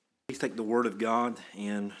Please take the Word of God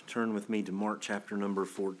and turn with me to Mark chapter number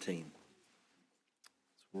 14.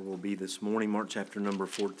 That's where we'll be this morning, Mark chapter number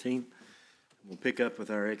 14. We'll pick up with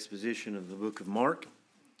our exposition of the book of Mark,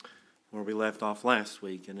 where we left off last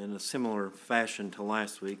week. And in a similar fashion to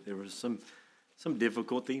last week, there was some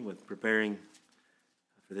difficulty with preparing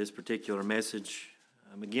for this particular message.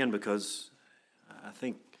 Again, because I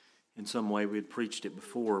think in some way we had preached it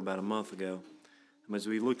before about a month ago. As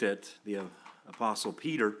we looked at the Apostle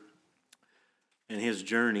Peter and his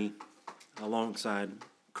journey alongside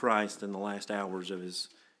Christ in the last hours of his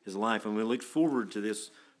life. And we looked forward to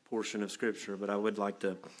this portion of Scripture, but I would like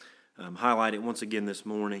to highlight it once again this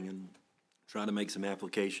morning and try to make some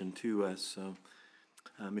application to us. So,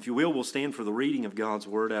 if you will, we'll stand for the reading of God's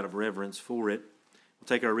Word out of reverence for it. We'll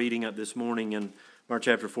take our reading up this morning in Mark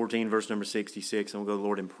chapter 14, verse number 66, and we'll go to the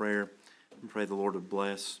Lord in prayer and pray the Lord would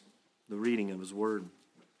bless the reading of His Word.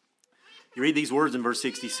 You read these words in verse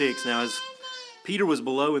 66. Now, as Peter was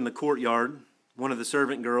below in the courtyard, one of the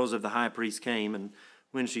servant girls of the high priest came, and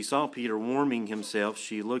when she saw Peter warming himself,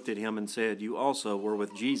 she looked at him and said, "You also were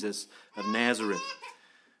with Jesus of Nazareth."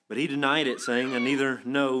 But he denied it, saying, "I neither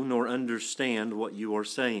know nor understand what you are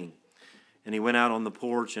saying." And he went out on the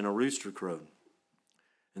porch, and a rooster crowed.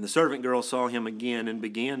 And the servant girl saw him again and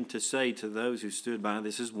began to say to those who stood by,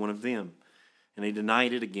 "This is one of them." And he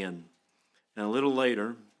denied it again. And a little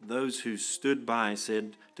later, those who stood by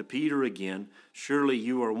said to Peter again, "Surely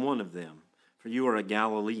you are one of them, for you are a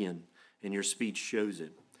Galilean, and your speech shows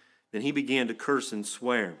it." Then he began to curse and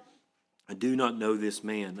swear, "I do not know this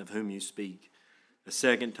man of whom you speak." A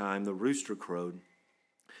second time the rooster crowed.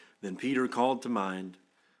 Then Peter called to mind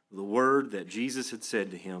the word that Jesus had said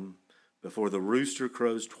to him, "Before the rooster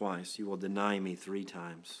crows twice, you will deny me 3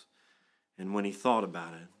 times. And when he thought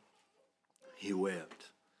about it, he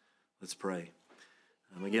wept. Let's pray.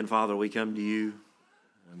 Again, Father, we come to you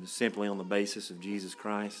simply on the basis of Jesus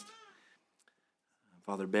Christ.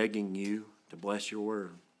 Father, begging you to bless your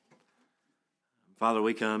word. Father,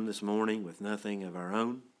 we come this morning with nothing of our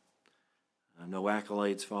own. No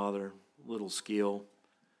accolades, Father, little skill,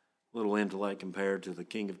 little intellect compared to the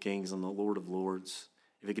King of Kings and the Lord of Lords,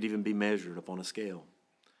 if it could even be measured upon a scale.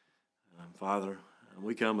 Father,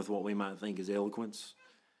 we come with what we might think is eloquence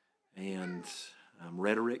and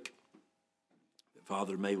rhetoric.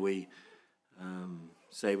 Father, may we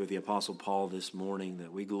say with the Apostle Paul this morning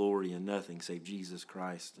that we glory in nothing save Jesus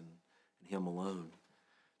Christ and Him alone.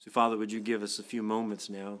 So, Father, would you give us a few moments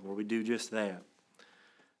now where we do just that?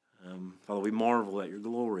 Father, we marvel at your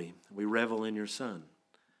glory. We revel in your Son.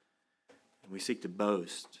 And we seek to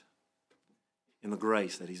boast in the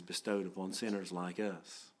grace that He's bestowed upon sinners like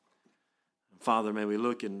us. Father, may we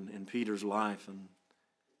look in Peter's life and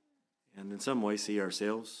in some way see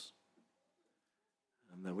ourselves,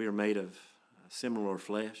 that we are made of similar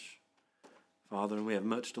flesh, Father, and we have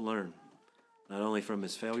much to learn, not only from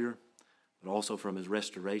his failure, but also from his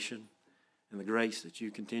restoration and the grace that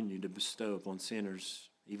you continue to bestow upon sinners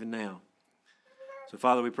even now. So,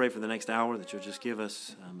 Father, we pray for the next hour that you'll just give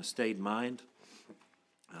us a stayed mind,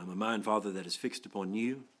 a mind, Father, that is fixed upon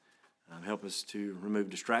you. Help us to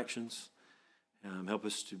remove distractions. Help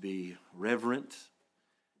us to be reverent.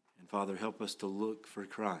 And, Father, help us to look for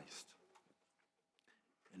Christ.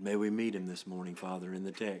 And may we meet him this morning, Father, in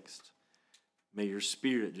the text. May your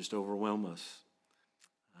Spirit just overwhelm us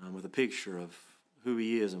with a picture of who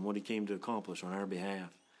he is and what he came to accomplish on our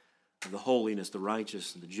behalf, of the holiness, the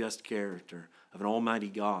righteous, and the just character of an almighty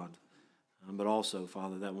God. But also,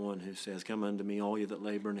 Father, that one who says, "Come unto me, all you that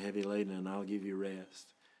labor and heavy laden, and I'll give you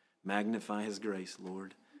rest." Magnify his grace,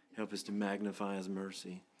 Lord. Help us to magnify his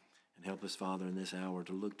mercy. And help us, Father, in this hour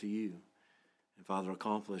to look to you. And, Father,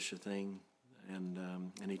 accomplish a thing and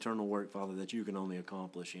an eternal work, Father, that you can only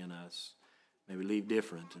accomplish in us. May we leave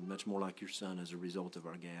different and much more like your Son as a result of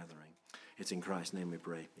our gathering. It's in Christ's name we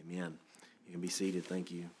pray. Amen. You can be seated. Thank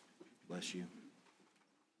you. Bless you.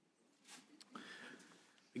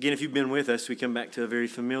 Again, if you've been with us, we come back to a very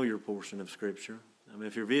familiar portion of Scripture.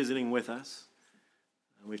 If you're visiting with us,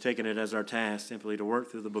 we've taken it as our task simply to work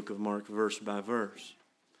through the book of Mark verse by verse.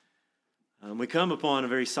 We come upon a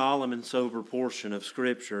very solemn and sober portion of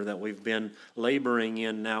Scripture that we've been laboring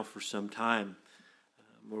in now for some time.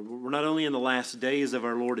 We're not only in the last days of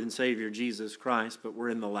our Lord and Savior Jesus Christ, but we're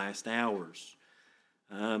in the last hours.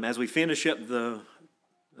 As we finish up the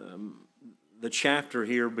chapter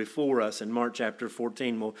here before us in Mark chapter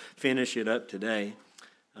 14, we'll finish it up today.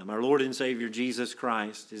 Our Lord and Savior Jesus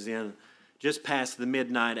Christ is in just past the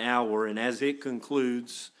midnight hour, and as it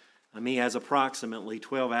concludes, he has approximately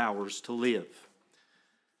 12 hours to live.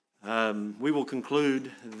 We will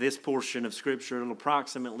conclude this portion of Scripture. It'll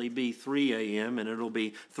approximately be 3 a.m. and it'll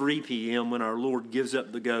be 3 p.m. when our Lord gives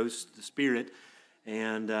up the ghost, the Spirit,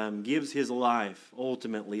 and gives His life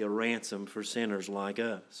ultimately a ransom for sinners like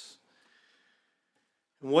us.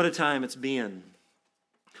 And what a time it's been.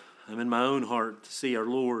 I'm in my own heart to see our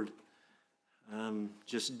Lord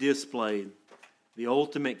just displayed the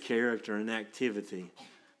ultimate character and activity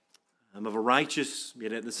of a righteous,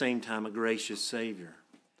 yet at the same time a gracious Savior.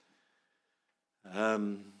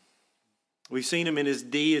 We've seen Him in His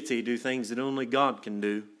deity do things that only God can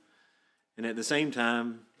do. And at the same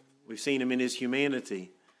time, we've seen Him in His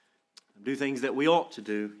humanity do things that we ought to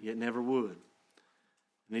do, yet never would.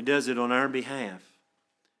 And He does it on our behalf.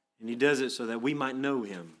 And He does it so that we might know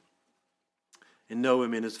Him and know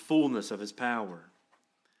Him in His fullness of His power.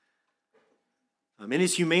 In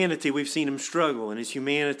His humanity, we've seen Him struggle. In His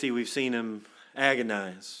humanity, we've seen Him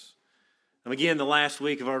agonize. Again, the last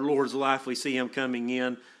week of our Lord's life, we see Him coming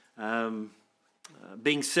in,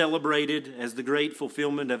 being celebrated as the great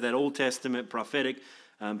fulfillment of that Old Testament prophetic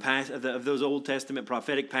of those Old Testament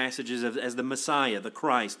prophetic passages as the Messiah, the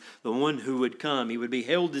Christ, the one who would come. He would be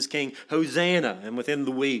hailed as King, Hosanna, and within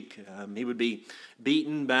the week He would be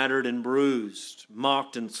beaten, battered, and bruised,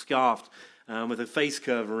 mocked and scoffed, with a face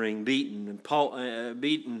covering, beaten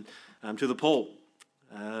to the pulp,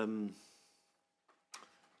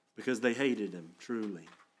 because they hated Him truly.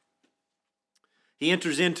 He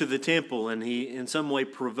enters into the temple and He in some way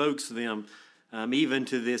provokes them even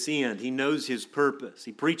to this end. He knows His purpose.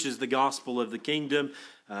 He preaches the gospel of the kingdom.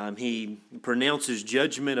 He pronounces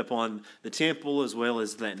judgment upon the temple as well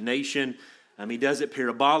as that nation. He does it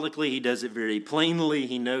parabolically. He does it very plainly.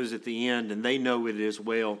 He knows at the end, and they know it as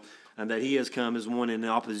well, that He has come as one in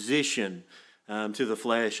opposition to the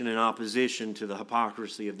flesh and in opposition to the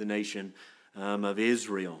hypocrisy of the nation of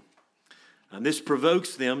Israel. This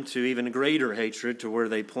provokes them to even greater hatred, to where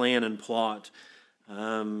they plan and plot,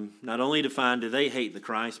 not only to find do they hate the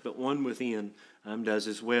Christ, but one within does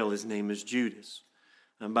as well. His name is Judas.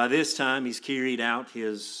 By this time, he's carried out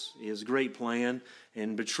his great plan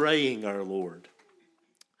in betraying our Lord.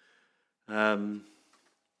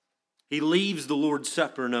 He leaves the Lord's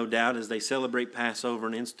Supper, no doubt, as they celebrate Passover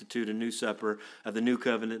and institute a new supper of the new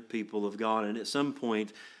covenant people of God. And at some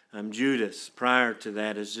point, Judas, prior to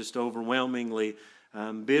that, is just overwhelmingly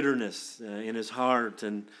bitterness in his heart,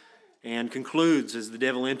 and concludes as the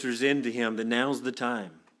devil enters into him that now's the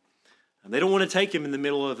time. They don't want to take him in the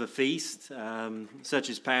middle of a feast, such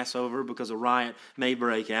as Passover, because a riot may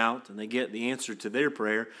break out, and they get the answer to their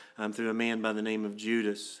prayer through a man by the name of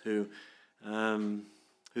Judas, who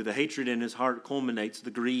the hatred in his heart culminates,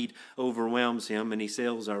 the greed overwhelms him, and he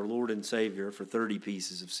sells our Lord and Savior for 30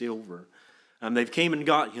 pieces of silver. They've came and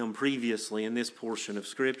got him previously in this portion of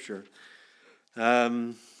Scripture.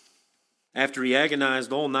 After he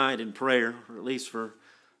agonized all night in prayer, or at least for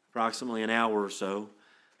approximately an hour or so,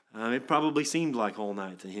 it probably seemed like all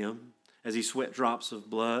night to him, as he sweat drops of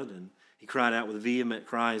blood and he cried out with vehement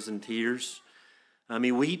cries and tears.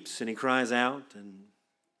 He weeps and he cries out, and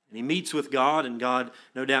he meets with God, and God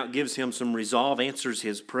no doubt gives him some resolve, answers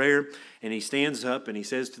his prayer, and he stands up and he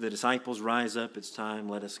says to the disciples, "Rise up, it's time,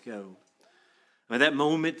 let us go." At that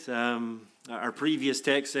moment, our previous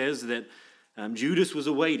text says that Judas was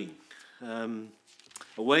awaiting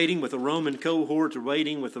with a Roman cohort,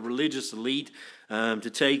 awaiting with a religious elite to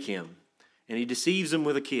take him. And he deceives them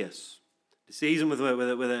with a kiss. Deceives them with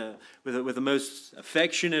the most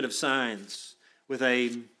affectionate of signs, with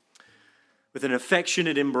an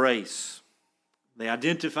affectionate embrace. They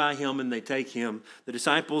identify him and they take him. The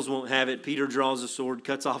disciples won't have it. Peter draws a sword,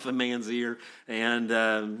 cuts off a man's ear, and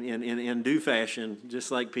in due fashion,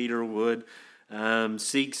 just like Peter would,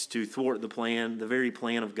 seeks to thwart the plan, the very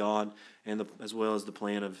plan of God, and as well as the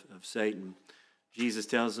plan of Satan. Jesus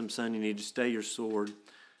tells him, "Son, you need to stay your sword.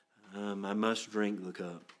 I must drink the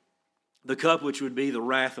cup." The cup which would be the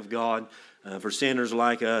wrath of God for sinners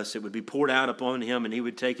like us. It would be poured out upon him, and he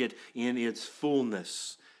would take it in its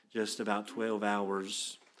fullness just about 12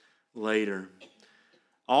 hours later.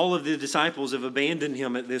 All of the disciples have abandoned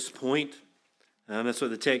him at this point. That's what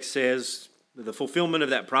the text says. The fulfillment of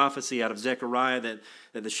that prophecy out of Zechariah that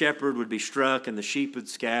the shepherd would be struck and the sheep would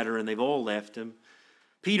scatter, and they've all left him.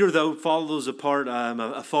 Peter, though, follows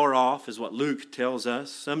afar off, is what Luke tells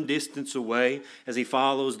us, some distance away, as he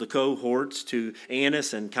follows the cohorts to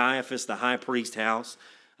Annas and Caiaphas, the high priest's house.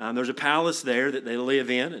 There's a palace there that they live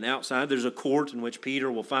in, and outside there's a court in which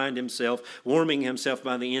Peter will find himself warming himself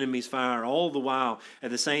by the enemy's fire. All the while, at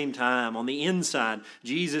the same time, on the inside,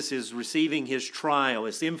 Jesus is receiving his trial,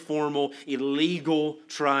 this informal, illegal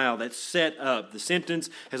trial that's set up. The sentence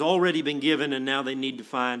has already been given, and now they need to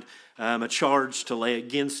find a charge to lay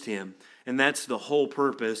against him. And that's the whole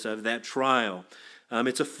purpose of that trial.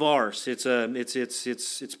 It's a farce.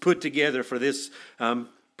 It's put together for this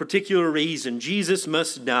particular reason. Jesus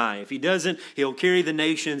must die. If he doesn't, he'll carry the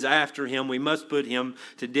nations after him. We must put him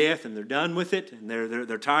to death, and they're done with it, and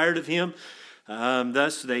they're tired of him.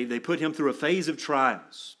 Thus, they put him through a phase of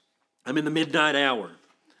trials. In the midnight hour,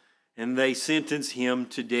 and they sentence him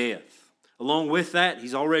to death. Along with that,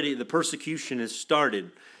 the persecution has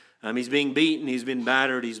started. He's being beaten, he's been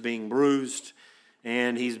battered, he's being bruised,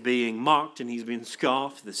 and he's being mocked, and he's been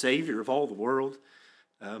scoffed, the Savior of all the world.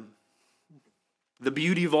 The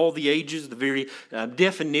beauty of all the ages, the very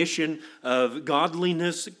definition of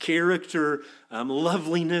godliness, character,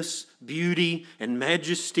 loveliness, beauty, and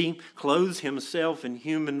majesty, clothes himself in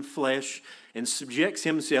human flesh and subjects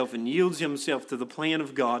himself and yields himself to the plan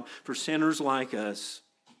of God for sinners like us.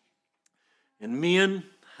 And men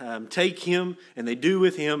take him and they do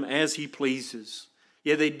with him as he pleases.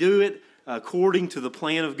 Yeah, they do it according to the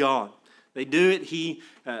plan of God. They do it.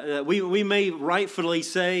 We may rightfully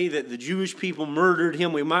say that the Jewish people murdered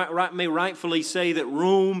him. We may rightfully say that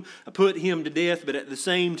Rome put him to death. But at the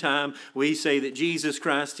same time, we say that Jesus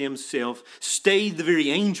Christ himself stayed the very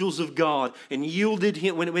angels of God and yielded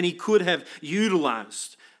him when he could have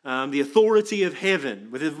utilized the authority of heaven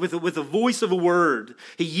with the voice of a word.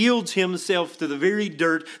 He yields himself to the very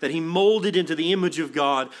dirt that he molded into the image of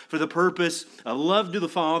God for the purpose of love to the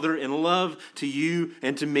Father and love to you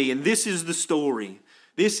and to me. And this is the story.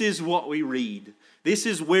 This is what we read. This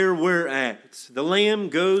is where we're at. The lamb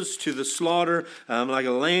goes to the slaughter like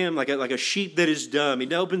a lamb, like a sheep that is dumb.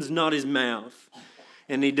 He opens not his mouth.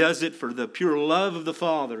 And he does it for the pure love of the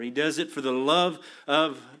Father. He does it for the love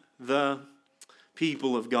of the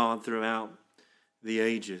people of God throughout the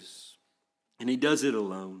ages. And he does it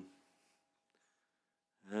alone.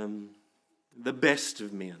 The best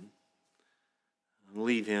of men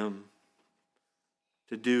leave him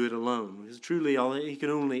to do it alone. It's truly all he can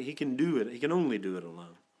do it. He can only do it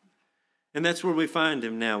alone. And that's where we find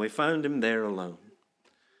him now. We find him there alone.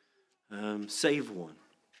 Save one.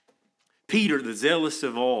 Peter, the zealous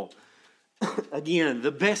of all. Again,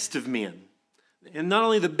 the best of men. And not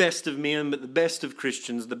only the best of men, but the best of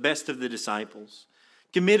Christians, the best of the disciples.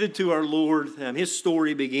 Committed to our Lord. His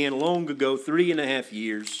story began long ago, 3.5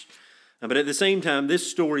 years. But at the same time, this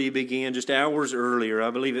story began just hours earlier. I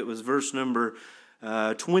believe it was verse number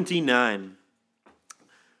 29.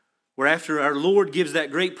 Where after our Lord gives that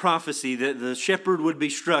great prophecy that the shepherd would be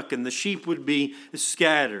struck and the sheep would be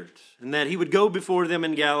scattered. And that he would go before them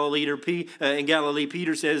in Galilee.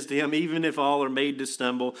 Peter says to him, even if all are made to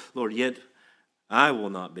stumble, Lord, yet I will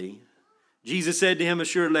not be. Jesus said to him,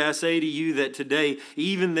 assuredly I say to you that today,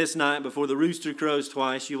 even this night, before the rooster crows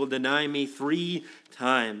twice, you will deny me 3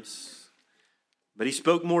 times. But he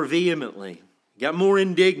spoke more vehemently. He got more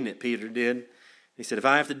indignant, Peter did. He said, if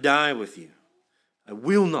I have to die with you, I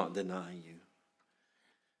will not deny you.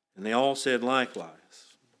 And they all said likewise.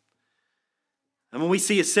 And when we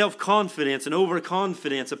see a self-confidence, an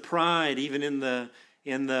overconfidence, a pride, even in the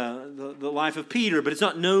life of Peter, but it's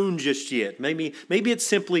not known just yet. Maybe it's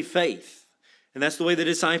simply faith. And that's the way the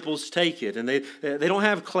disciples take it. And they don't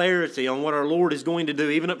have clarity on what our Lord is going to do,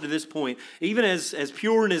 even up to this point. Even as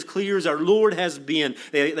pure and as clear as our Lord has been,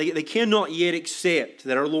 they cannot yet accept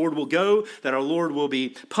that our Lord will go, that our Lord will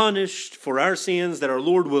be punished for our sins, that our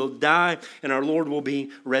Lord will die, and our Lord will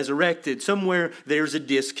be resurrected. Somewhere there's a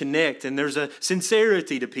disconnect, and there's a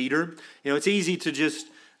sincerity to Peter. It's easy to just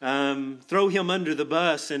throw him under the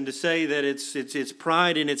bus and to say that it's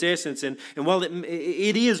pride in its essence. And while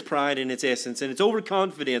it is pride in its essence, and it's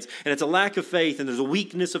overconfidence, and it's a lack of faith, and there's a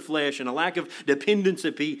weakness of flesh, and a lack of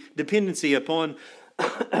dependency upon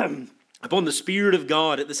upon the Spirit of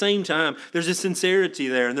God. At the same time, there's a sincerity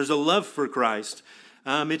there, and there's a love for Christ.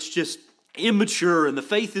 It's just immature, and the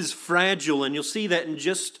faith is fragile, and you'll see that in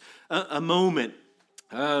just a moment.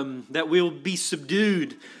 That will be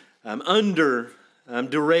subdued under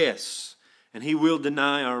duress, and he will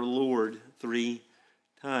deny our Lord 3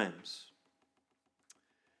 times.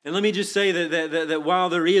 And let me just say that while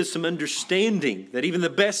there is some understanding that even the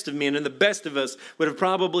best of men and the best of us would have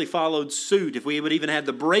probably followed suit if we would even had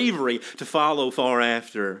the bravery to follow far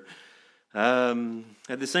after, at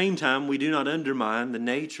the same time, we do not undermine the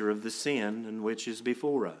nature of the sin in which is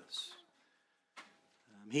before us.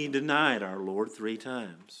 He denied our Lord 3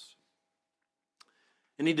 times.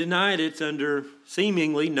 And he denied it under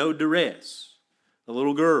seemingly no duress, a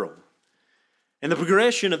little girl. And the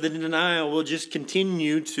progression of the denial will just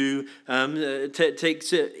continue to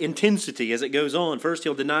take intensity as it goes on. First,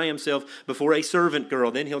 he'll deny himself before a servant girl.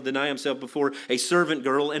 Then he'll deny himself before a servant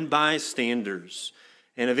girl and bystanders.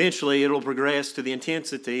 And eventually, it'll progress to the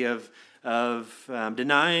intensity of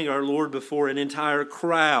denying our Lord before an entire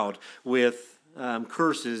crowd with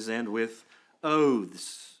curses and with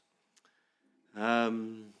oaths. But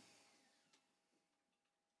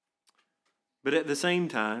at the same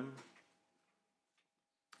time,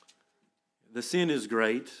 the sin is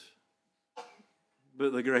great,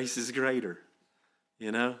 but the grace is greater,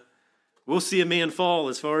 you know? We'll see a man fall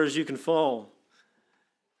as far as you can fall.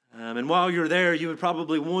 And while you're there, you would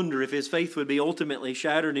probably wonder if his faith would be ultimately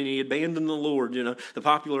shattered and he abandoned the Lord. You know, the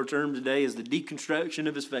popular term today is the deconstruction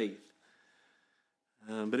of his faith.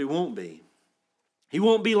 But it won't be. He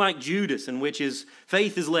won't be like Judas, in which his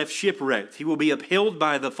faith is left shipwrecked. He will be upheld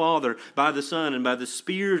by the Father, by the Son, and by the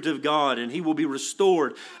Spirit of God, and he will be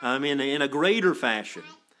restored in a greater fashion.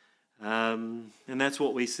 And that's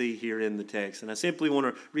what we see here in the text. And I simply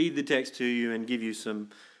want to read the text to you and give you some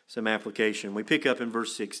application. We pick up in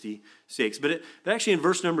verse 66. But actually in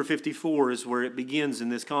verse number 54 is where it begins in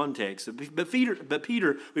this context. But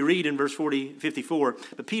Peter, we read in verse 54,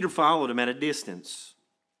 but Peter followed him at a distance,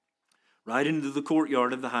 right into the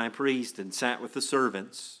courtyard of the high priest, and sat with the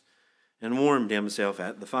servants and warmed himself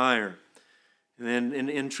at the fire. And then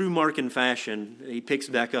in true Markan fashion, he picks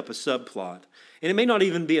back up a subplot. And it may not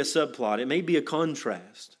even be a subplot. It may be a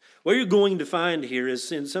contrast. What you're going to find here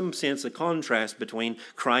is, in some sense, a contrast between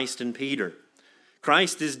Christ and Peter.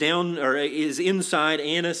 Christ is inside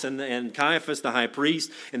Annas and Caiaphas, the high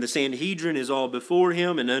priest, and the Sanhedrin is all before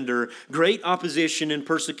him, and under great opposition and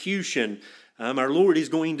persecution, our Lord is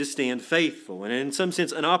going to stand faithful. And in some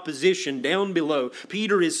sense, an opposition down below.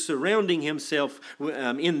 Peter is surrounding himself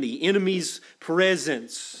in the enemy's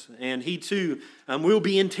presence. And he too will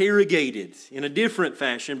be interrogated in a different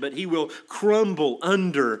fashion, but he will crumble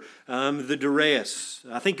under the duress.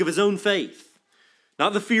 I think of his own faith,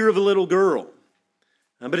 not the fear of a little girl,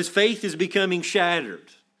 but his faith is becoming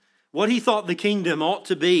shattered. What he thought the kingdom ought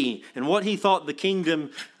to be, and what he thought the kingdom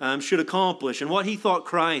should accomplish, and what he thought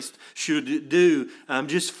Christ should do,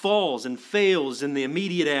 just falls and fails in the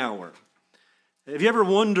immediate hour. Have you ever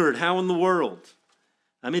wondered how in the world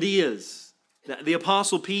it is that the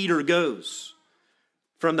Apostle Peter goes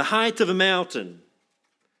from the height of a mountain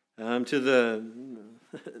to the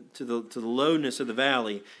lowness of the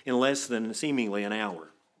valley in less than seemingly an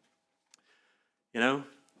hour? You know,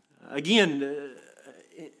 again,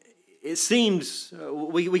 it seems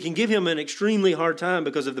we can give him an extremely hard time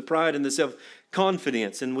because of the pride and the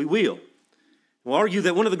self-confidence, and we will. We'll argue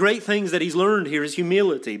that one of the great things that he's learned here is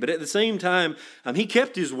humility, but at the same time, he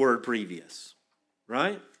kept his word previous,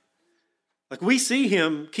 right? Like we see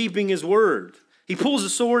him keeping his word. He pulls a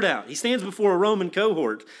sword out. He stands before a Roman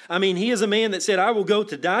cohort. He is a man that said, "I will go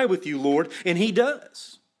to die with you, Lord," and he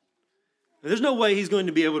does. There's no way he's going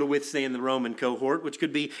to be able to withstand the Roman cohort, which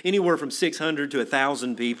could be anywhere from 600 to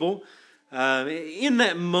 1,000 people. In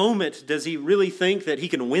that moment, does he really think that he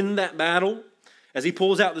can win that battle? As he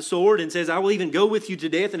pulls out the sword and says, "I will even go with you to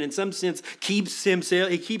death," and in some sense he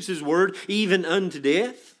keeps his word even unto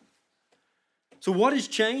death. So what has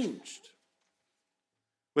changed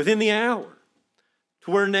within the hour?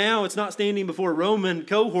 To where now it's not standing before a Roman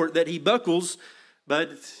cohort that he buckles, but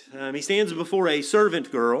he stands before a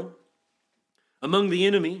servant girl among the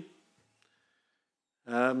enemy,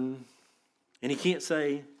 and he can't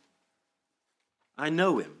say, "I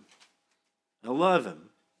know him, I love him.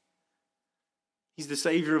 He's the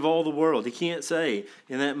Savior of all the world." He can't say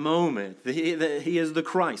in that moment that he is the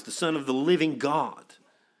Christ, the Son of the living God.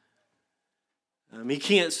 He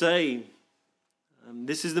can't say,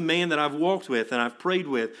 "This is the man that I've walked with and I've prayed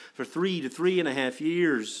with for 3 to 3.5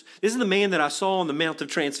 years. This is the man that I saw on the Mount of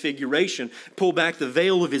Transfiguration pull back the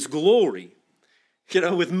veil of his glory."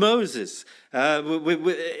 With Moses, this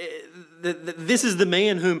is the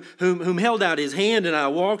man whom held out his hand and I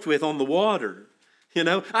walked with on the water.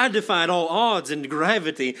 I defied all odds and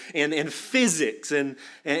gravity and physics, and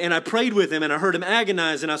I prayed with him, and I heard him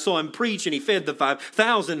agonize, and I saw him preach, and he fed the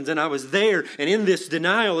 5,000s, and I was there. And in this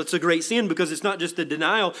denial, it's a great sin because it's not just a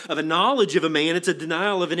denial of a knowledge of a man, it's a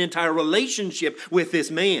denial of an entire relationship with this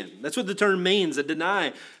man. That's what the term means, a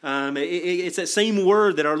deny. It's that same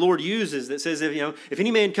word that our Lord uses that says, if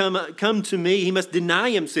any man come to me, he must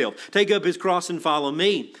deny himself, take up his cross and follow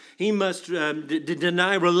me. He must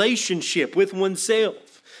deny relationship with oneself.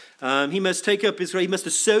 He must take up he must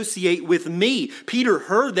associate with me. Peter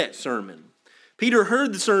heard that sermon. Peter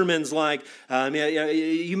heard the sermons like,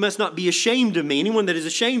 you must not be ashamed of me. Anyone that is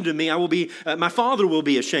ashamed of me, my Father will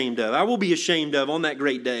be ashamed of. I will be ashamed of on that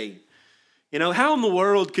great day. How in the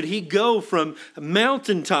world could he go from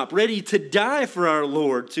mountaintop, ready to die for our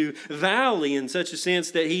Lord, to valley in such a sense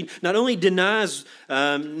that he not only denies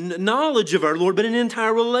knowledge of our Lord, but an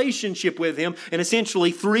entire relationship with him in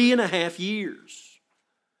essentially 3.5 years?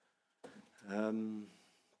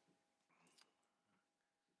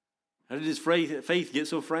 How did his faith get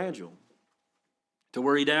so fragile to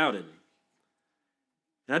where he doubted?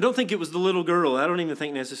 And I don't think it was the little girl. I don't even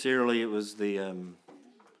think necessarily it was the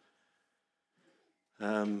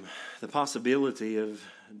possibility of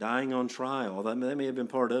dying on trial. That may have been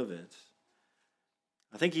part of it.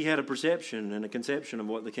 I think he had a perception and a conception of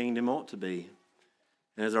what the kingdom ought to be.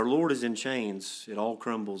 And as our Lord is in chains, it all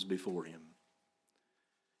crumbles before him.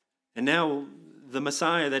 And now the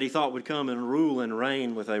Messiah that he thought would come and rule and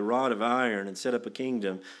reign with a rod of iron and set up a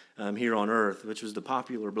kingdom here on earth, which was the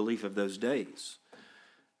popular belief of those days.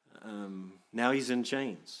 Now he's in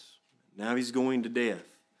chains. Now he's going to death.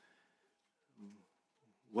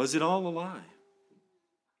 Was it all a lie?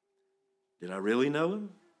 Did I really know him?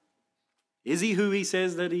 Is he who he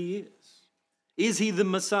says that he is? Is he the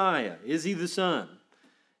Messiah? Is he the Son?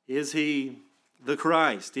 Is he the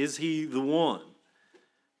Christ? Is he the one?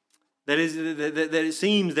 That it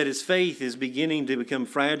seems that his faith is beginning to become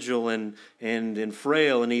fragile and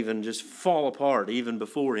frail and even just fall apart even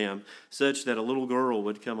before him, such that a little girl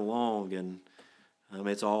would come along and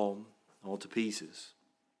it's all to pieces.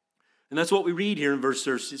 And that's what we read here in verse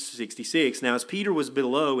 66. Now, as Peter was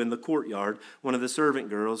below in the courtyard, one of the servant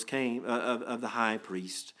girls came of the high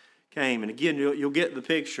priest came. And again, you'll get the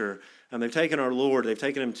picture. They've taken our Lord, they've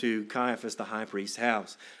taken him to Caiaphas, the high priest's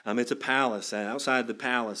house. It's a palace. Outside the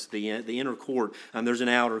palace, the inner court, there's an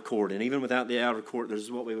outer court. And even without the outer court,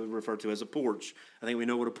 there's what we would refer to as a porch. I think we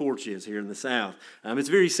know what a porch is here in the South. It's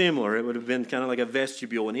very similar. It would have been kind of like a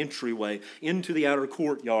vestibule, an entryway into the outer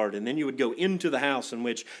courtyard. And then you would go into the house in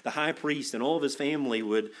which the high priest and all of his family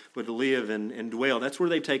would live and dwell. That's where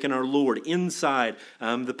they've taken our Lord, inside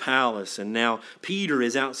the palace. And now Peter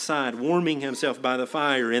is outside warming himself by the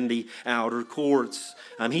fire in the outer courts.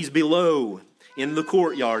 He's below in the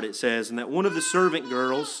courtyard, it says, and that one of the servant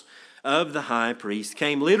girls of the high priest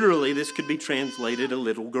came. Literally, this could be translated a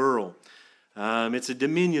little girl. It's a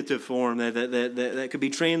diminutive form that could be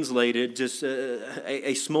translated just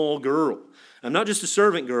a small girl. Not just a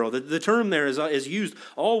servant girl. The term there is used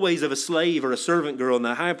always of a slave or a servant girl, and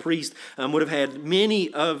the high priest would have had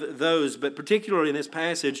many of those, but particularly in this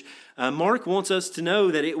passage, Mark wants us to know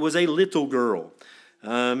that it was a little girl.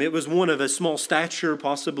 It was one of a small stature,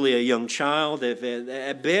 possibly a young child,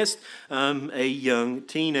 at best a young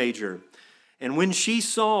teenager. And when she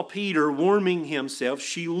saw Peter warming himself,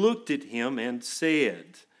 she looked at him and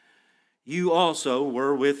said, "You also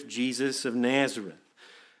were with Jesus of Nazareth."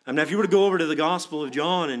 Now, if you were to go over to the Gospel of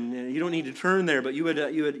John, and you don't need to turn there, but you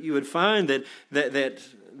would find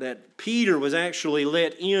that Peter was actually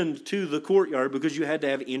let into the courtyard because you had to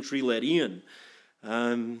have entry let in.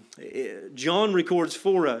 John records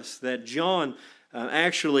for us that John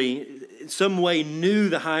actually in some way knew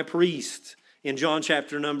the high priest in John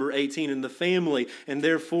chapter number 18 and the family, and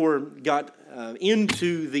therefore got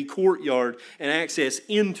into the courtyard and access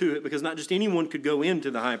into it, because not just anyone could go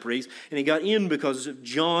into the high priest, and he got in because of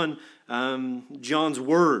John's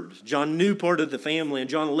word. John knew part of the family, and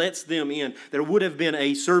John lets them in. There would have been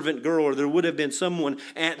a servant girl, or there would have been someone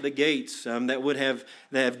at the gates that would have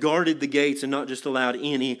guarded the gates and not just allowed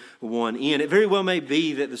anyone in. It very well may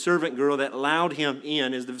be that the servant girl that allowed him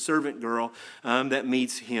in is the servant girl that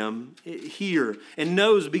meets him here, and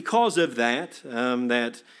knows because of that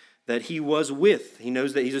that he was with. He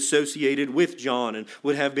knows that he's associated with John and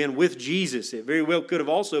would have been with Jesus. It very well could have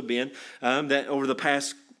also been that over the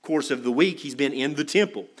past course of the week, he's been in the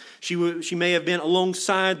temple. She may have been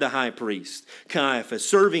alongside the high priest, Caiaphas,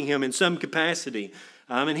 serving him in some capacity.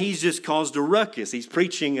 And he's just caused a ruckus. He's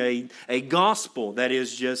preaching a gospel that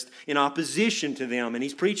is just in opposition to them. And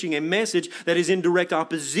he's preaching a message that is in direct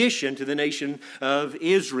opposition to the nation of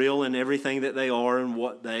Israel and everything that they are and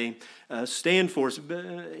what they stand for.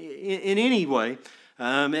 In any way,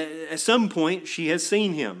 at some point, she has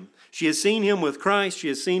seen him. She has seen him with Christ. She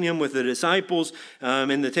has seen him with the disciples.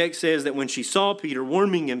 And the text says that when she saw Peter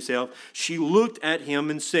warming himself, she looked at him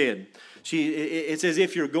and said, it's as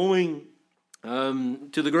if you're going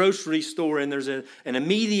to the grocery store and there's an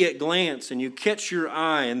immediate glance and you catch your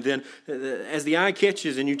eye, and then as the eye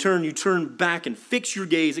catches and you turn back and fix your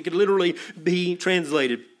gaze. It could literally be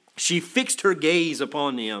translated, she fixed her gaze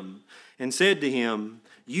upon him and said to him,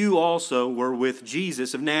 you also were with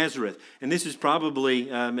Jesus of Nazareth. And this is probably,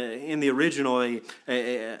 in the original,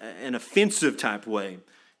 an offensive type way.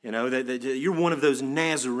 You know, that you're one of those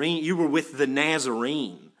Nazarene. You were with the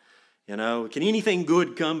Nazarene. You know, can anything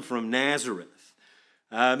good come from Nazareth?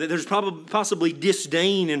 There's probably possibly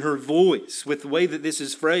disdain in her voice with the way that this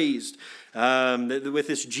is phrased, with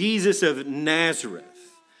this Jesus of Nazareth.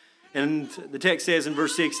 And the text says in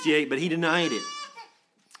verse 68, but he denied it.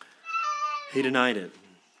 He denied it.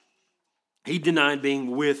 He denied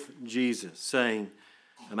being with Jesus, saying,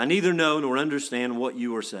 I neither know nor understand what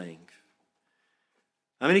you are saying.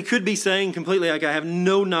 I mean, he could be saying completely like, I have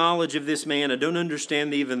no knowledge of this man. I don't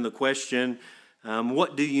understand even the question.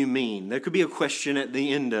 What do you mean? There could be a question at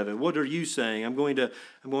the end of it. What are you saying? I'm going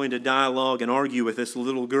to dialogue and argue with this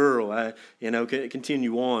little girl.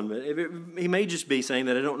 Continue on. But he may just be saying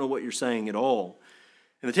that I don't know what you're saying at all.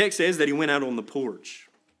 And the text says that he went out on the porch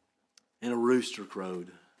and a rooster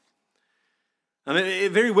crowed. I mean,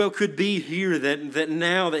 it very well could be here that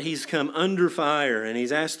now that he's come under fire and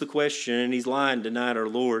he's asked the question and he's lied and denied our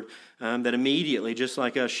Lord, that immediately, just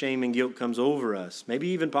like us, shame and guilt comes over us, maybe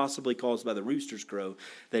even possibly caused by the rooster's crow,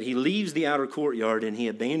 that he leaves the outer courtyard and he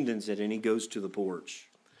abandons it and he goes to the porch.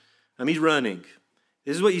 He's running.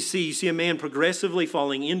 This is what you see. You see a man progressively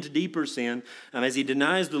falling into deeper sin as he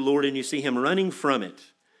denies the Lord, and you see him running from it.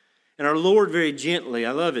 And our Lord very gently,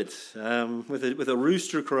 I love it, with a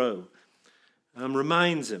rooster crow,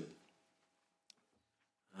 reminds him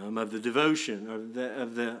of the devotion, of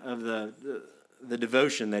the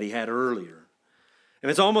devotion that he had earlier. And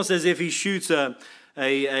it's almost as if he shoots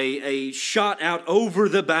a shot out over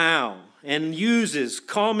the bow and uses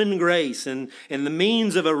common grace and the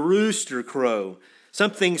means of a rooster crow,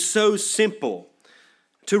 something so simple,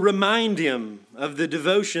 to remind him of the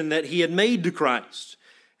devotion that he had made to Christ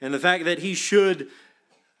and the fact that he should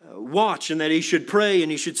watch and that he should pray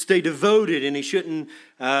and he should stay devoted and he shouldn't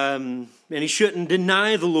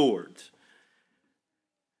deny the Lord.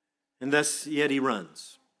 And thus yet he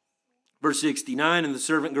runs. Verse 69, and the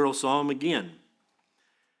servant girl saw him again.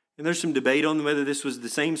 And there's some debate on whether this was the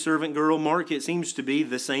same servant girl. Mark, it seems to be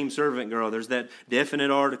the same servant girl. There's that definite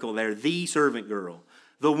article there, the servant girl,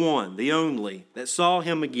 the one, the only, that saw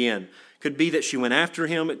him again. Could be that she went after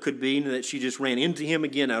him. It could be that she just ran into him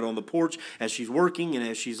again out on the porch as she's working and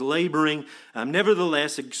as she's laboring.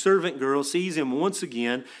 Nevertheless, a servant girl sees him once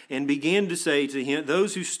again and began to say to him,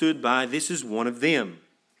 those who stood by, this is one of them.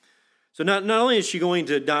 So not only is she going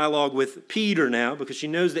to dialogue with Peter now because she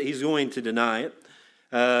knows that he's going to deny it,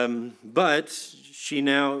 but she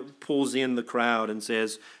now pulls in the crowd and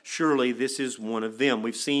says, surely this is one of them.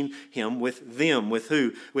 We've seen him with them. With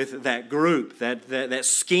who? With that group, that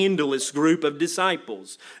scandalous group of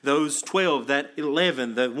disciples. Those 12, that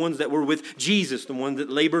 11, the ones that were with Jesus, the ones that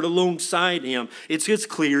labored alongside him. It's as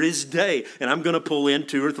clear as day. And I'm going to pull in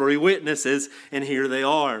 2 or 3 witnesses, and here they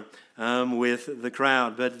are with the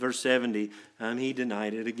crowd. But verse 70, he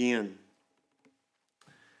denied it again.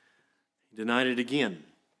 He denied it again.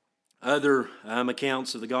 Other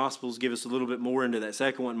accounts of the Gospels give us a little bit more into that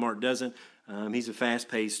second one. Mark doesn't. He's a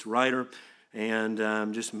fast-paced writer and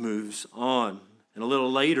just moves on. And a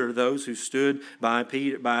little later, those who stood by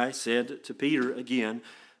said to Peter again,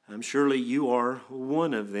 surely you are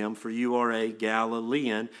one of them, for you are a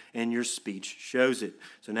Galilean, and your speech shows it.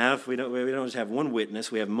 So now if we don't just have one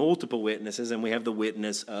witness, we have multiple witnesses, and we have the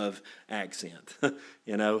witness of accent.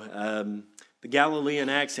 The Galilean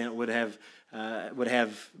accent would have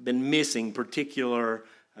been missing particular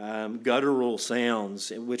guttural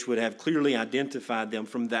sounds, which would have clearly identified them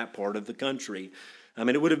from that part of the country.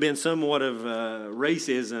 It would have been somewhat of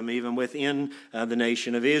racism even within the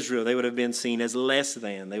nation of Israel. They would have been seen as less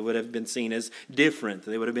than. They would have been seen as different.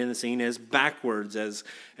 They would have been seen as backwards, as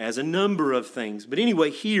a number of things. But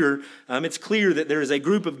anyway, here it's clear that there is a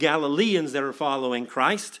group of Galileans that are following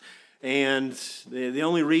Christ. And the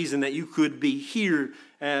only reason that you could be here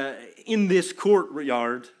in this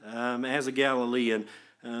courtyard as a Galilean,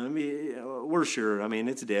 we're sure.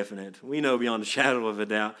 It's definite. We know beyond a shadow of a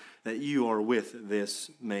doubt that you are with this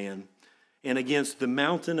man. And against the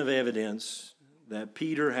mountain of evidence that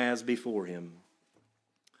Peter has before him,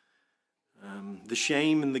 the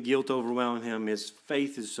shame and the guilt overwhelm him. His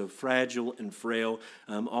faith is so fragile and frail,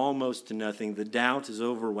 almost to nothing. The doubt has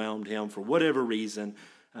overwhelmed him for whatever reason.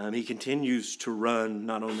 He continues to run,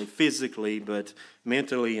 not only physically, but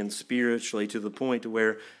mentally and spiritually, to the point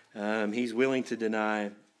where he's willing to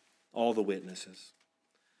deny all the witnesses.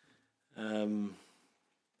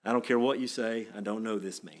 I don't care what you say. I don't know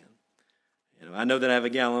this man. I know that I have a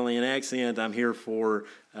Galilean accent. I'm here for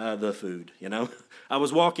the food, I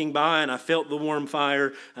was walking by and I felt the warm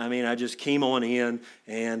fire. I just came on in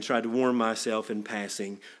and tried to warm myself in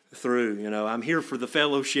passing through. I'm here for the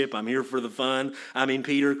fellowship. I'm here for the fun.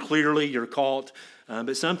 Peter, clearly you're caught.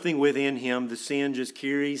 But something within him, the sin just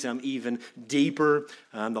carries him even deeper.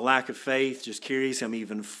 The lack of faith just carries him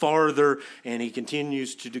even farther. And he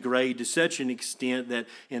continues to degrade to such an extent that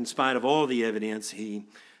in spite of all the evidence, he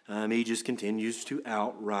just continues to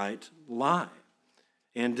outright lie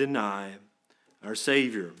and deny our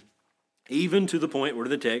Savior. Even to the point where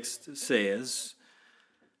the text says,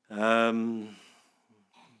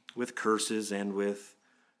 with curses and with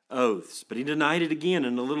oaths. But he denied it again,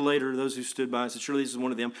 and a little later those who stood by said, surely this is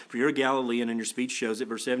one of them, for you're a Galilean, and your speech shows it.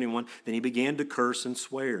 Verse 71, then he began to curse and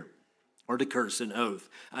swear, or to curse an oath.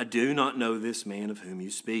 I do not know this man of whom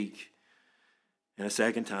you speak. And a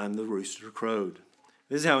second time the rooster crowed.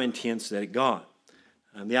 This is how intense that it got.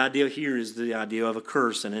 The idea here is the idea of a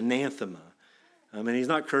curse, an anathema. And he's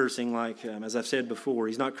not cursing like, as I've said before,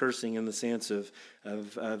 he's not cursing in the sense of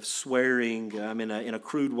swearing in a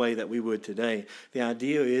crude way that we would today. The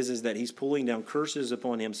idea is that he's pulling down curses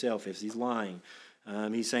upon himself if he's lying.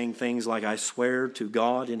 He's saying things like, I swear to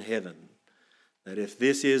God in heaven that if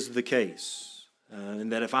this is the case,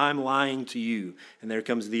 and that if I'm lying to you, and there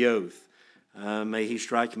comes the oath, may he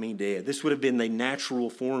strike me dead. This would have been the natural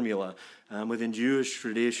formula within Jewish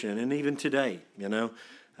tradition, and even today,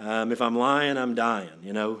 if I'm lying, I'm dying,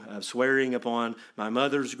 I'm swearing upon my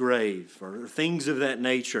mother's grave or things of that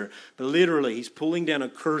nature. But literally, he's pulling down a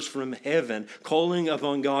curse from heaven, calling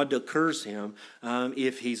upon God to curse him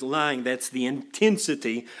if he's lying. That's the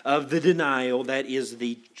intensity of the denial. That is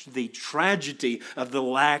the tragedy of the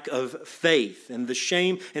lack of faith and the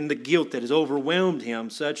shame and the guilt that has overwhelmed him,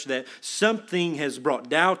 such that something has brought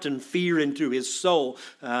doubt and fear into his soul,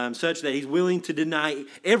 such that he's willing to deny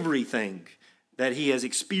everything that he has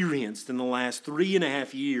experienced in the last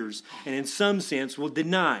 3.5 years, and in some sense will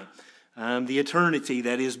deny the eternity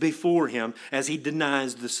that is before him as he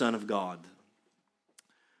denies the Son of God.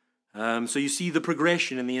 So you see the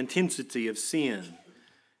progression and the intensity of sin.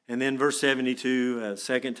 And then verse 72,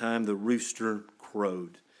 second time the rooster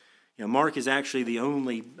crowed. Mark is actually the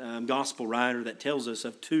only gospel writer that tells us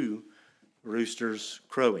of 2 roosters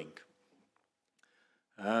crowing.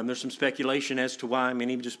 There's some speculation as to why.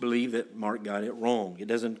 Many just believe that Mark got it wrong. It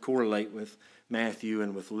doesn't correlate with Matthew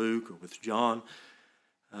and with Luke or with John.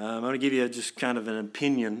 I'm going to give you just kind of an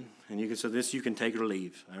opinion, and you can take or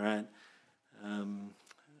leave. All right.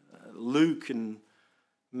 Luke and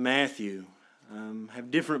Matthew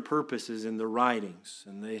have different purposes in their writings,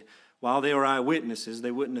 and while they were eyewitnesses,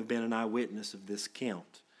 they wouldn't have been an eyewitness of this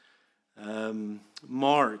account.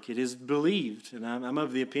 Mark, it is believed, and I'm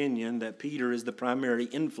of the opinion that Peter is the primary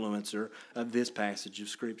influencer of this passage of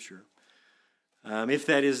Scripture. If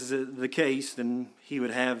that is the case, then he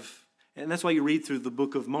would have, and that's why you read through the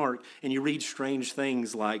book of Mark, and you read strange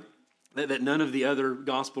things like that none of the other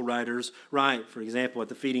gospel writers write. For example, at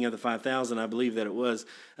the feeding of the 5,000, I believe that it was,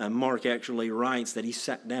 Mark actually writes that he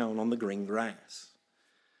sat down on the green grass.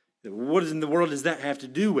 What in the world does that have to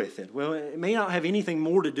do with it? Well, it may not have anything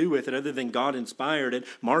more to do with it other than God inspired it,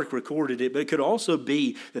 Mark recorded it, but it could also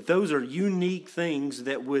be that those are unique things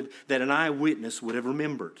that an eyewitness would have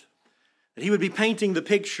remembered. That he would be painting the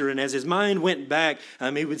picture, and as his mind went back,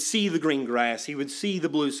 he would see the green grass, he would see the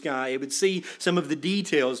blue sky, he would see some of the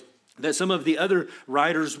details that some of the other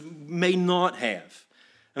writers may not have.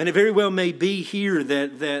 It very well may be here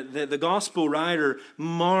that the gospel writer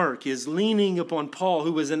Mark is leaning upon Paul,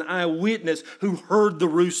 who was an eyewitness who heard the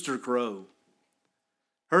rooster crow.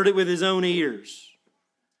 Heard it with his own ears.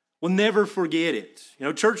 Will never forget it.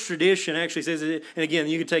 Church tradition actually says, and again,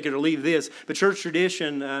 you can take it or leave this, but church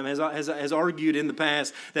tradition has argued in the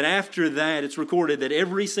past that after that, it's recorded that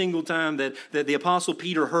every single time that the Apostle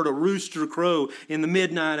Peter heard a rooster crow in the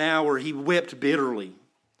midnight hour, he wept bitterly.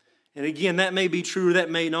 And again, that may be true or that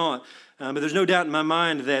may not. But there's no doubt in my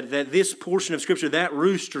mind that this portion of Scripture, that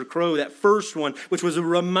rooster crow, that first one, which was a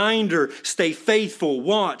reminder, stay faithful,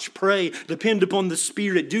 watch, pray, depend upon the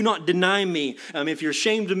Spirit, do not deny me. If you're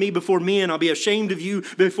ashamed of me before men, I'll be ashamed of you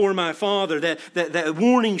before my Father. That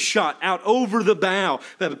warning shot out over the bow.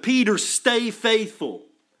 Peter, stay faithful.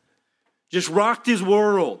 Just rocked his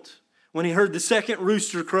world when he heard the second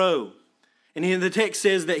rooster crow. And the text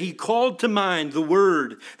says that he called to mind the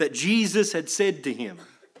word that Jesus had said to him.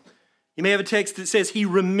 You may have a text that says he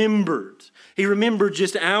remembered. He remembered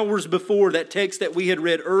just hours before that text that we had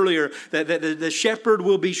read earlier, that the shepherd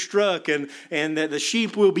will be struck and that the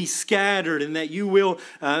sheep will be scattered, and that you will,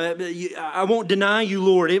 I won't deny you,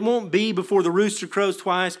 Lord. It won't be before the rooster crows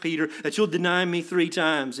twice, Peter, that you'll deny me 3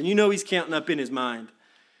 times. And you know he's counting up in his mind.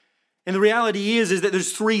 And the reality is that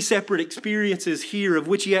there's 3 separate experiences here of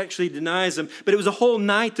which he actually denies them, but it was a whole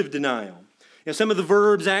night of denial. Some of the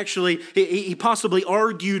verbs actually, he possibly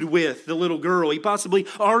argued with the little girl. He possibly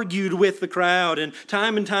argued with the crowd. And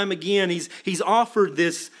time again, he's offered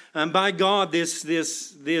this, by God,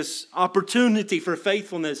 this opportunity for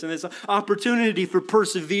faithfulness and this opportunity for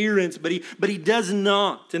perseverance. But he does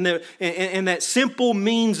not. And that simple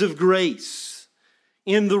means of grace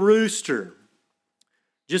in the rooster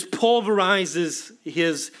just pulverizes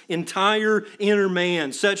his entire inner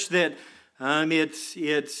man, such that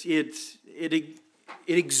it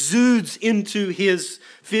exudes into his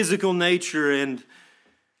physical nature. And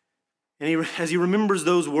as he remembers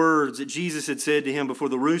those words that Jesus had said to him, before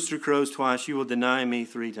the rooster crows twice, you will deny me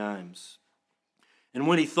 3 times. And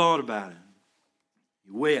when he thought about it,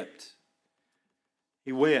 he wept.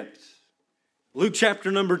 He wept. Luke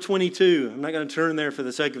chapter number 22. I'm not going to turn there for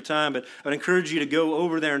the sake of time, but I'd encourage you to go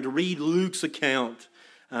over there and to read Luke's account.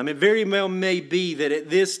 It very well may be that at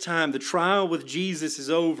this time the trial with Jesus is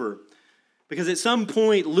over. Because at some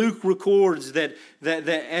point Luke records that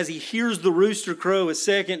as he hears the rooster crow a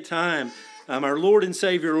second time, our Lord and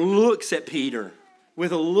Savior looks at Peter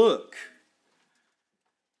with a look.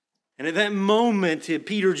 And at that moment,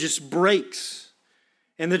 Peter just breaks.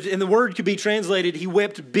 And the word could be translated, he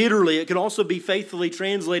wept bitterly. It could also be faithfully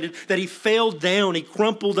translated that he fell down. He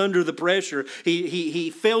crumpled under the pressure. He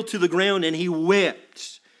fell to the ground and he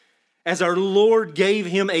wept. As our Lord gave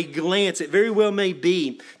him a glance, it very well may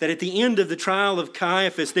be that at the end of the trial of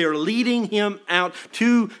Caiaphas, they are leading him out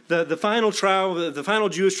to the final trial, the final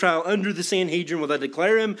Jewish trial under the Sanhedrin, where they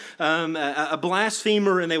declare him a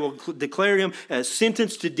blasphemer, and they will declare him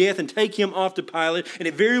sentenced to death and take him off to Pilate. And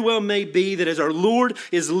it very well may be that as our Lord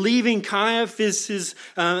is leaving Caiaphas's,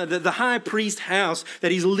 the high priest's house,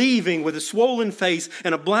 that he's leaving with a swollen face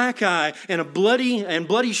and a black eye and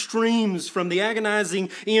bloody streams from the agonizing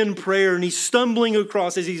end prayer, and he's stumbling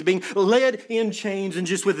across as he's being led in chains, and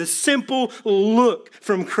just with a simple look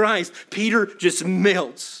from Christ, Peter just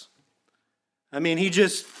melts. He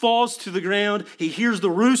just falls to the ground. He hears the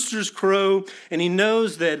rooster's crow, and he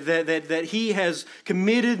knows that he has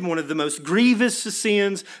committed one of the most grievous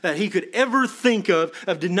sins that he could ever think of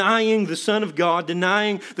denying the Son of God,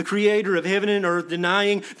 denying the Creator of heaven and earth,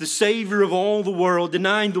 denying the Savior of all the world,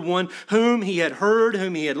 denying the one whom he had heard,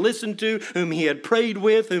 whom he had listened to, whom he had prayed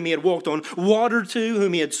with, whom he had walked on water to,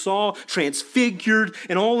 whom he had saw transfigured,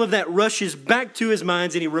 and all of that rushes back to his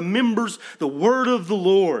mind, and he remembers the word of the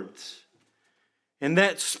Lord. And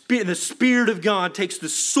the Spirit of God takes the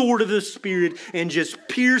sword of the Spirit and just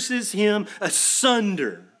pierces him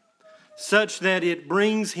asunder, such that it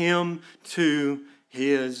brings him to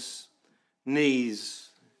his knees.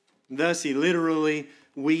 Thus he literally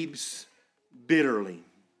weeps bitterly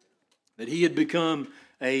that he had become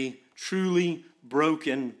a truly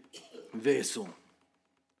broken vessel.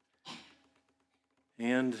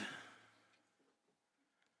 And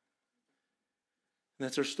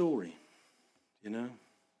that's our story. At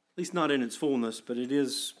least not in its fullness, but it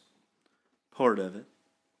is part of it.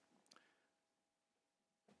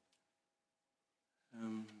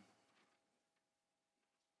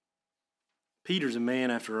 Peter's a man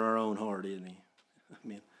after our own heart, isn't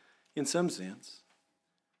he? In some sense.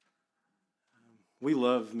 We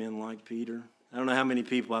love men like Peter. I don't know how many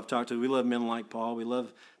people I've talked to. We love men like Paul. We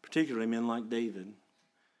love particularly men like David.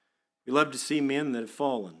 We love to see men that have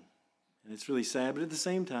fallen. And it's really sad, but at the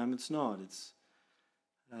same time, it's not.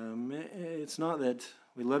 It's not that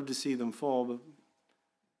we love to see them fall,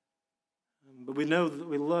 but we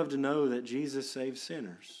love to know that Jesus saves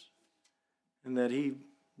sinners and that he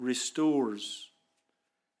restores.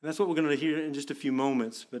 And that's what we're going to hear in just a few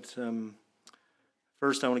moments. But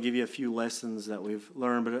first, I want to give you a few lessons that we've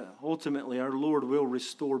learned. But ultimately, our Lord will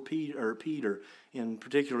restore Peter in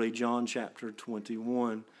particularly John chapter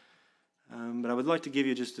 21. But I would like to give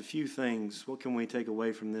you just a few things. What can we take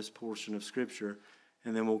away from this portion of Scripture?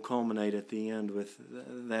 And then we'll culminate at the end with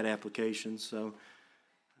that application. So,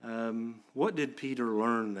 what did Peter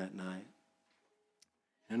learn that night?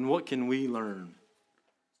 And what can we learn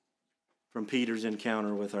from Peter's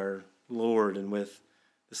encounter with our Lord and with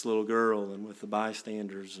this little girl and with the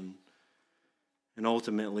bystanders and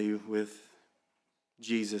ultimately with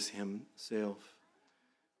Jesus himself?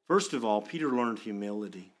 First of all, Peter learned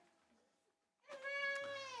humility.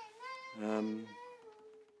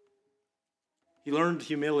 He learned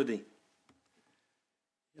humility.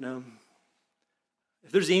 You know,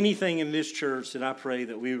 if there's anything in this church that I pray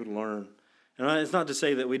that we would learn, and it's not to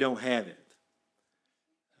say that we don't have it,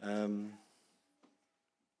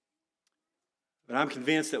 but I'm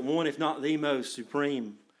convinced that one, if not the most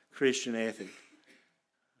supreme Christian ethic,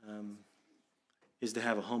 is to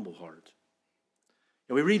have a humble heart.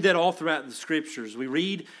 And we read that all throughout the Scriptures. We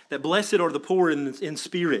read that blessed are the poor in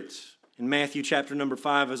spirit. In Matthew chapter number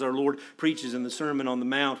 5, as our Lord preaches in the Sermon on the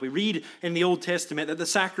Mount, we read in the Old Testament that the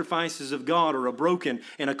sacrifices of God are a broken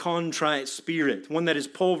and a contrite spirit, one that is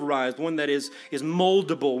pulverized, one that is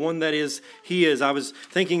moldable, one that is His. I was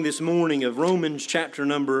thinking this morning of Romans chapter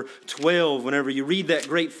number 12, whenever you read that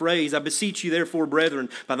great phrase, I beseech you therefore, brethren,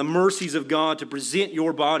 by the mercies of God, to present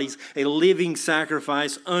your bodies a living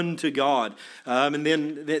sacrifice unto God. And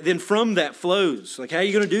then from that flows, like, how are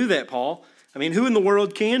you going to do that, Paul? I mean, who in the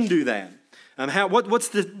world can do that? What's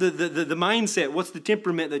the mindset? What's the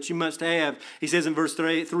temperament that you must have? He says in verse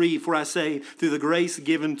 3, for I say, through the grace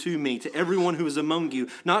given to me, to everyone who is among you,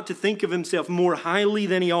 not to think of himself more highly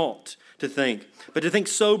than he ought to think, but to think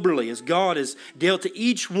soberly, as God has dealt to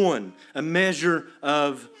each one a measure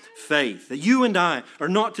of faith. That you and I are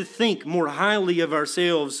not to think more highly of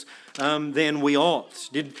ourselves than we ought.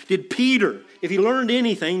 Did Peter, if he learned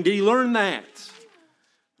anything, did he learn that?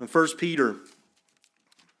 In 1 Peter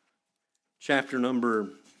chapter number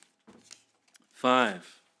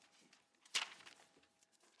 5,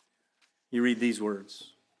 you read these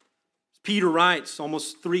words. Peter writes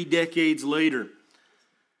almost 3 decades later.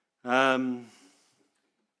 You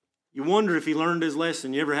wonder if he learned his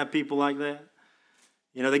lesson. You ever have people like that?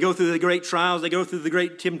 You know, they go through the great trials, they go through the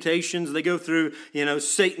great temptations, they go through,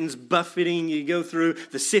 Satan's buffeting, you go through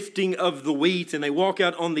the sifting of the wheat, and they walk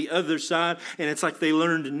out on the other side, and it's like they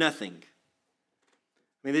learned nothing.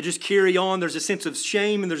 I mean, they just carry on. There's a sense of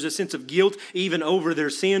shame and there's a sense of guilt even over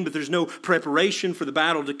their sin, but there's no preparation for the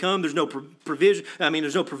battle to come. There's no provision.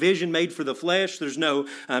 There's no provision made for the flesh. There's no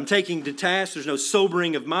taking to task. There's no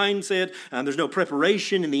sobering of mindset. There's no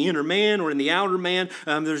preparation in the inner man or in the outer man.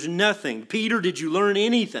 There's nothing. Peter, did you learn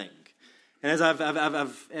anything? And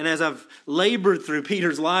as I've labored through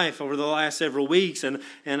Peter's life over the last several weeks, and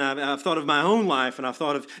I've thought of my own life, and I've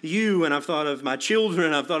thought of you, and I've thought of my children,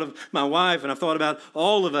 and I've thought of my wife, and I've thought about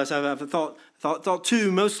all of us. I've thought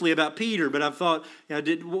too mostly about Peter, but I've thought,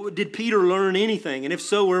 did Peter learn anything? And if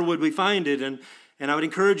so, where would we find it? And I would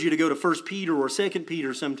encourage you to go to 1 Peter or 2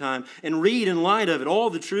 Peter sometime and read in light of it all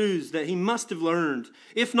the truths that he must have learned,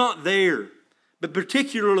 if not there, but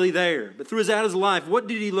particularly there. But throughout his life, what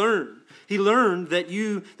did he learn? He learned that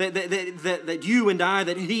you and I,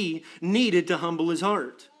 that he needed to humble his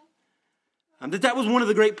heart. That was one of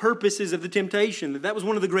the great purposes of the temptation. That was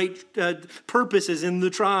one of the great purposes in the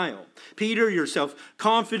trial. Peter, you're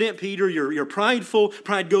self-confident. Peter, you're prideful.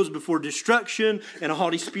 Pride goes before destruction, and a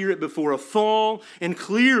haughty spirit before a fall. And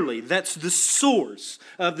clearly, that's the source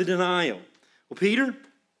of the denial. Well, Peter,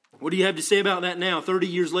 what do you have to say about that now, 30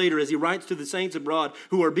 years later, as he writes to the saints abroad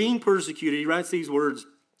who are being persecuted? He writes these words.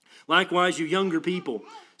 Likewise, you younger people,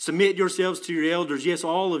 submit yourselves to your elders. Yes,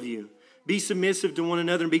 all of you. Be submissive to one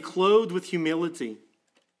another and be clothed with humility.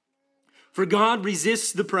 For God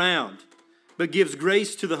resists the proud, but gives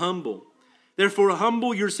grace to the humble. Therefore,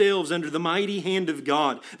 humble yourselves under the mighty hand of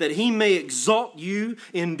God, that he may exalt you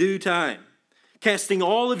in due time, casting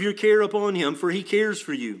all of your care upon him, for he cares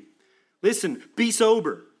for you. Listen, be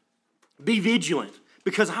sober, be vigilant,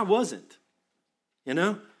 because I wasn't,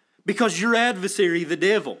 because your adversary, the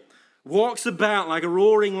devil, walks about like a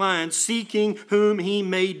roaring lion, seeking whom he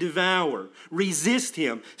may devour. Resist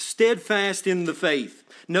him, steadfast in the faith,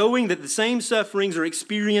 knowing that the same sufferings are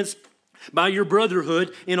experienced by your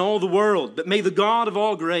brotherhood in all the world. But may the God of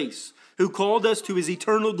all grace, who called us to his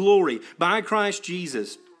eternal glory by Christ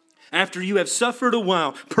Jesus, after you have suffered a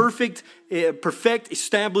while, perfect,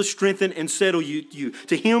 establish, strengthen, and settle you.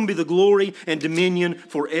 To him be the glory and dominion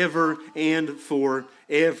forever and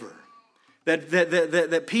forever.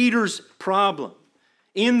 That Peter's problem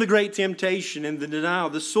in the great temptation and the denial,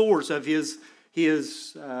 the source of his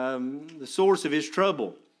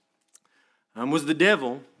trouble, was the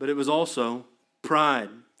devil, but it was also pride.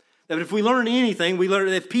 That if we learn anything,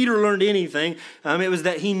 if Peter learned anything, it was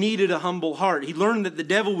that he needed a humble heart. He learned that the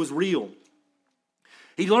devil was real.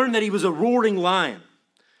 He learned that he was a roaring lion.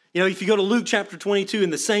 If you go to Luke chapter 22 in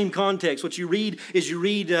the same context, what you read is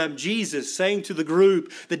Jesus saying to the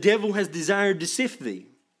group, the devil has desired to sift thee.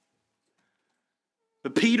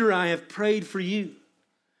 But Peter, I have prayed for you.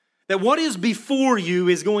 That what is before you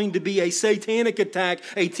is going to be a satanic attack,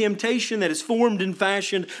 a temptation that is formed and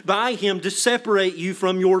fashioned by him to separate you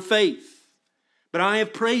from your faith. But I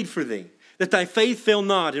have prayed for thee, that thy faith fail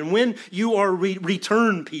not. And when you are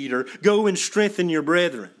returned, Peter, go and strengthen your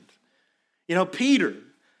brethren. You know, Peter,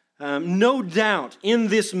 no doubt in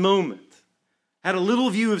this moment, had a little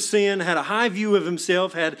view of sin, had a high view of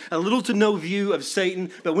himself, had a little to no view of Satan.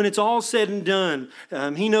 But when it's all said and done,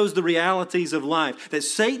 he knows the realities of life. That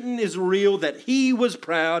Satan is real, that he was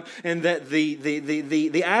proud, and that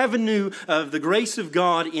the avenue of the grace of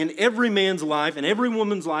God in every man's life, and every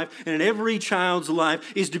woman's life, and in every child's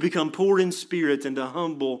life is to become poor in spirit and to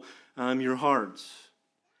humble your hearts.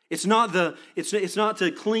 It's not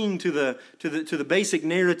to cling to the basic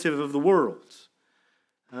narrative of the world.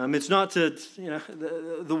 It's not to,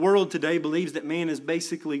 the world today believes that man is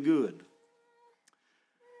basically good.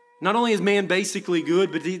 Not only is man basically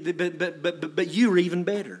good, but you're even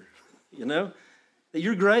better, That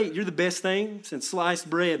you're great. You're the best thing since sliced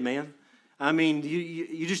bread, man. I mean,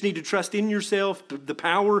 you just need to trust in yourself. The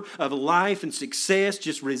power of life and success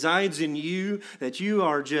just resides in you, that you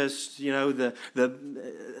are just, the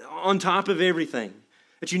on top of everything.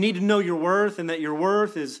 That you need to know your worth, and that your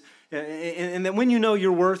worth is... And that when you know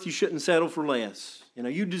your worth, you shouldn't settle for less.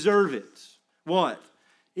 You deserve it. What?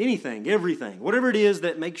 Anything, everything. Whatever it is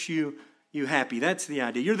that makes you happy. That's the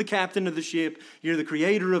idea. You're the captain of the ship. You're the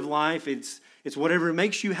creator of life. It's whatever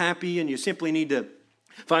makes you happy, and you simply need to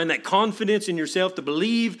find that confidence in yourself, to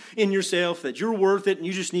believe in yourself that you're worth it, and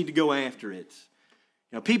you just need to go after it.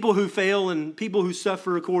 People who fail and people who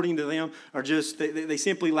suffer according to them are just, they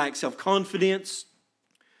simply lack self-confidence.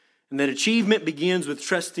 And that achievement begins with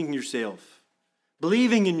trusting yourself,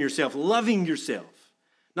 believing in yourself, loving yourself,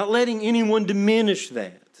 not letting anyone diminish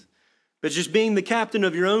that, but just being the captain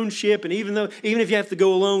of your own ship. And even if you have to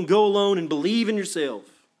go alone and believe in yourself.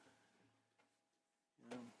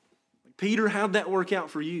 Peter, how'd that work out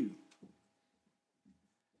for you?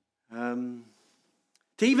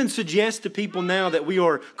 To even suggest to people now that we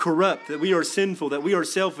are corrupt, that we are sinful, that we are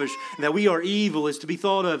selfish, and that we are evil is to be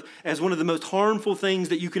thought of as one of the most harmful things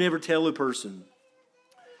that you can ever tell a person.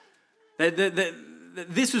 That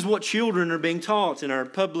this is what children are being taught in our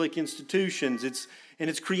public institutions.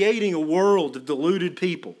 It's creating a world of deluded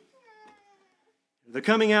people. They're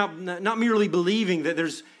coming out not merely believing that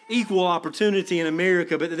there's equal opportunity in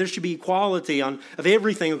America, but that there should be equality of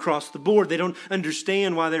everything across the board. They don't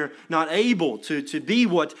understand why they're not able to be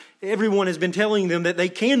what everyone has been telling them that they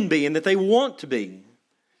can be and that they want to be.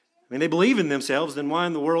 I mean, they believe in themselves, then why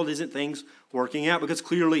in the world isn't things working out? Because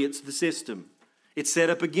clearly it's the system. It's set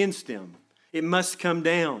up against them. It must come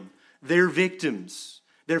down. They're victims.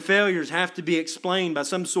 Their failures have to be explained by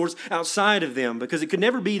some source outside of them, because it could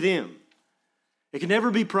never be them. It can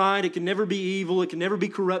never be pride. It can never be evil. It can never be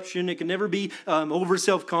corruption. It can never be over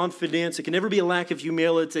self-confidence. It can never be a lack of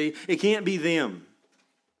humility. It can't be them.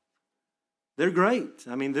 They're great.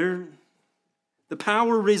 I mean, the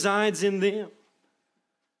power resides in them.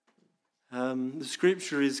 The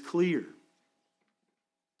Scripture is clear.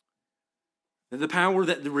 The power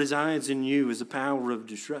that resides in you is the power of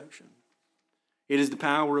destruction. It is the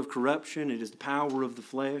power of corruption. It is the power of the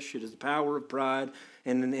flesh. It is the power of pride.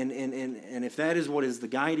 And if that is what is the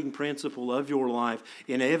guiding principle of your life,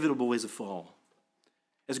 inevitable is a fall.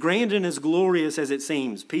 As grand and as glorious as it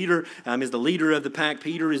seems, Peter is the leader of the pack.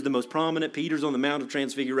 Peter is the most prominent. Peter's on the Mount of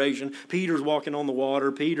Transfiguration. Peter's walking on the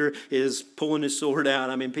water. Peter is pulling his sword out.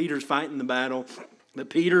 I mean, Peter's fighting the battle. But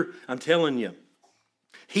Peter, I'm telling you,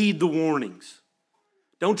 heed the warnings.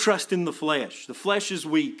 Don't trust in the flesh. The flesh is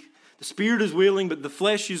weak. The spirit is willing, but the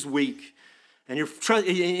flesh is weak. And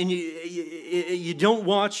you don't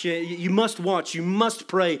watch. You must watch. You must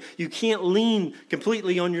pray. You can't lean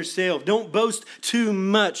completely on yourself. Don't boast too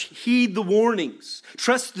much. Heed the warnings.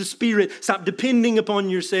 Trust the Spirit. Stop depending upon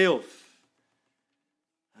yourself.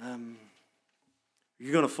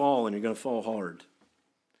 You're going to fall, and you're going to fall hard.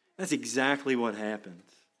 That's exactly what happened.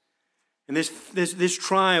 And this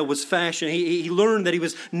trial was fashioned. He learned that he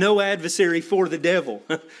was no adversary for the devil.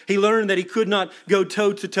 He learned that he could not go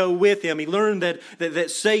toe to toe with him. He learned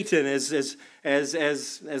that Satan,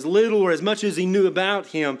 as little or as much as he knew about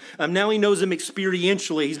him, now he knows him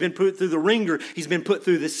experientially. He's been put through the ringer. He's been put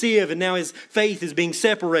through the sieve, and now his faith is being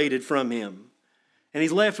separated from him, and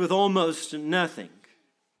he's left with almost nothing.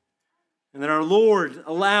 And that our Lord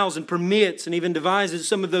allows and permits and even devises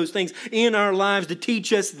some of those things in our lives to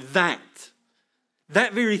teach us that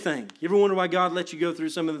very thing. You ever wonder why God lets you go through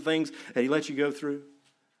some of the things that He lets you go through?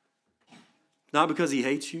 Not because He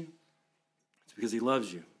hates you. It's because He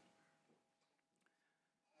loves you.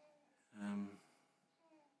 And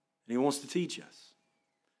He wants to teach us.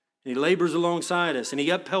 And He labors alongside us, and He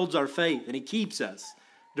upholds our faith, and He keeps us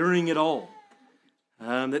during it all.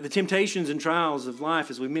 That the temptations and trials of life,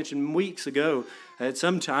 as we mentioned weeks ago, that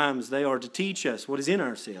sometimes they are to teach us what is in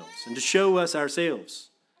ourselves and to show us ourselves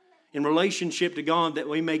in relationship to God, that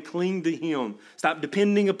we may cling to Him, stop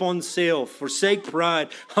depending upon self, forsake pride,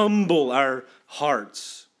 humble our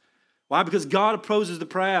hearts. Why? Because God opposes the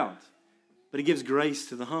proud, but He gives grace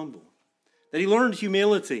to the humble. That He learned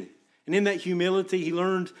humility, and in that humility He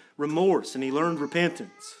learned remorse and He learned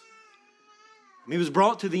repentance. He was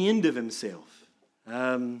brought to the end of Himself.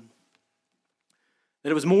 That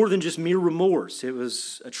it was more than just mere remorse. It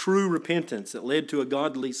was a true repentance that led to a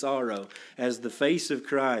godly sorrow as the face of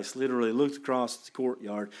Christ literally looked across the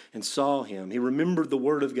courtyard and saw Him. He remembered the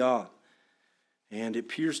Word of God, and it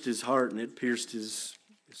pierced his heart and it pierced his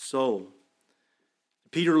soul.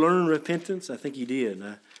 Peter learned repentance? I think he did.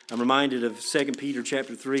 I'm reminded of 2 Peter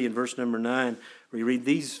chapter 3 and verse number 9, where you read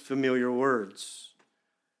these familiar words.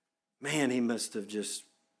 Man, he must have just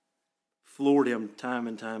floored him time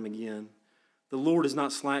and time again. The Lord is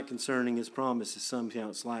not slack concerning His promise, as some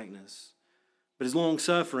count slackness, but is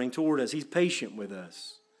long-suffering toward us. He's patient with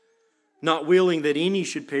us, not willing that any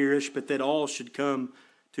should perish, but that all should come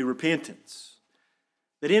to repentance.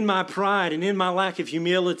 That in my pride and in my lack of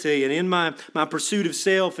humility and in my pursuit of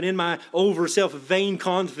self and in my over-self vain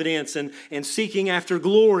confidence and seeking after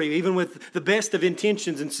glory, even with the best of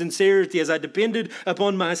intentions and sincerity, as I depended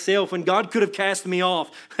upon myself when God could have cast me off,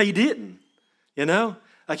 He didn't,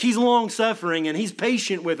 Like He's long-suffering and He's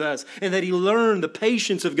patient with us, and that He learned the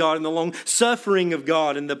patience of God and the long-suffering of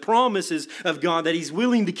God and the promises of God that He's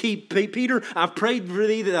willing to keep. Peter, I've prayed for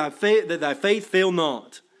thee that thy faith fail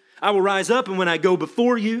not. I will rise up, and when I go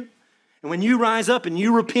before you, and when you rise up and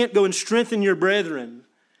you repent, go and strengthen your brethren.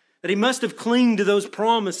 That he must have clinged to those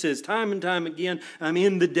promises time and time again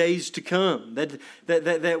in the days to come.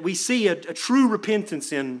 That we see a true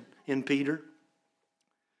repentance in Peter.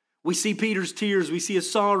 We see Peter's tears. We see a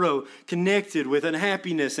sorrow connected with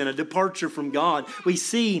unhappiness and a departure from God. We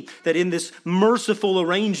see that in this merciful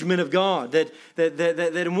arrangement of God, that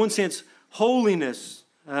in one sense, holiness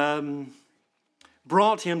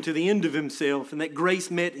brought him to the end of himself, and that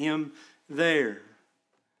grace met him there.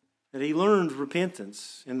 That he learned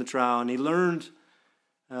repentance in the trial, and he learned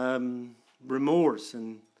remorse,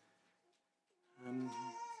 and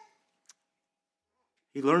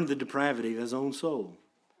he learned the depravity of his own soul.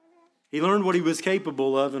 He learned what he was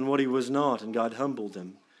capable of and what he was not, and God humbled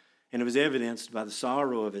him. And it was evidenced by the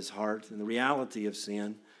sorrow of his heart and the reality of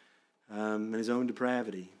sin and his own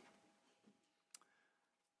depravity.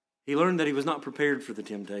 He learned that he was not prepared for the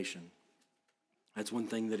temptation. That's one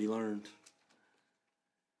thing that he learned.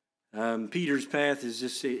 Peter's path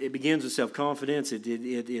is it begins with self-confidence.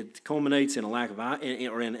 It culminates in a lack of,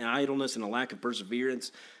 or in idleness and a lack of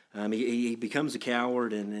perseverance. He becomes a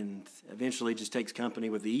coward and eventually just takes company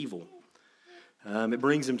with the evil. It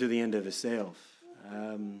brings him to the end of himself.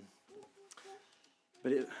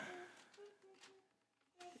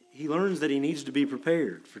 He learns that he needs to be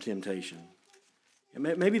prepared for temptation. And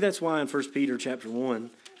maybe that's why in 1 Peter chapter 1,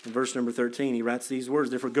 in verse number 13, he writes these words,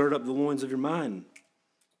 "Therefore gird up the loins of your mind.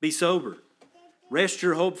 Be sober. Rest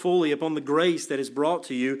your hope fully upon the grace that is brought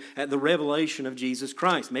to you at the revelation of Jesus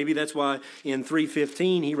Christ." Maybe that's why in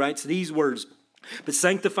 3:15 he writes these words, "But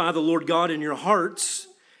sanctify the Lord God in your hearts,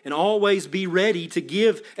 and always be ready to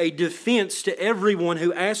give a defense to everyone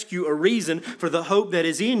who asks you a reason for the hope that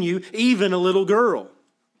is in you, even a little girl."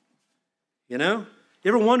 You know? You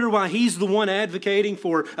ever wonder why he's the one advocating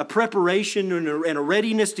for a preparation and a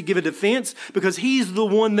readiness to give a defense? Because he's the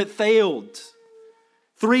one that failed.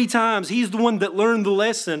 3 times, he's the one that learned the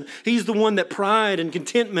lesson. He's the one that pride and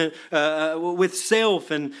contentment with self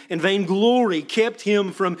and vainglory kept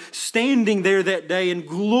him from standing there that day in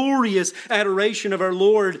glorious adoration of our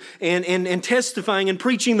Lord and testifying and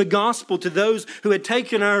preaching the gospel to those who had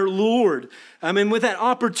taken our Lord. With that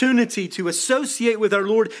opportunity to associate with our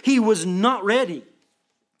Lord, he was not ready.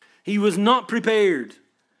 He was not prepared.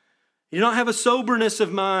 He did not have a soberness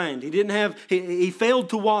of mind. He failed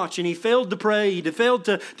to watch and he failed to pray. He failed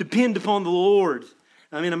to depend upon the Lord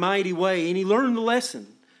in a mighty way. And he learned the lesson.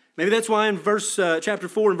 Maybe that's why in chapter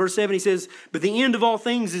 4 and verse 7 he says, "But the end of all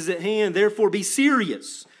things is at hand. Therefore be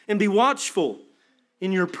serious and be watchful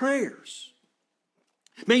in your prayers."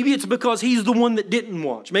 Maybe it's because he's the one that didn't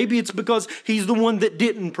watch. Maybe it's because he's the one that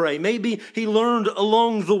didn't pray. Maybe he learned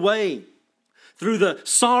along the way, through the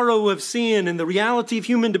sorrow of sin and the reality of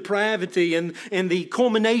human depravity and the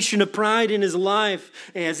culmination of pride in his life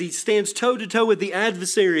as he stands toe-to-toe with the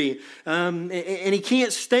adversary. And he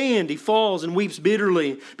can't stand. He falls and weeps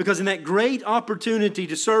bitterly because in that great opportunity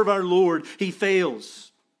to serve our Lord, he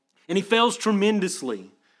fails. And he fails tremendously,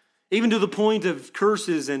 even to the point of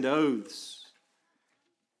curses and oaths.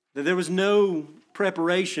 that there was no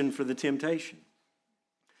preparation for the temptation.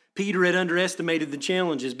 Peter had underestimated the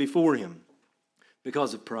challenges before him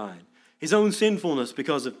because of pride. His own sinfulness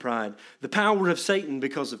because of pride. The power of Satan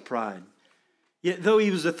because of pride. Yet though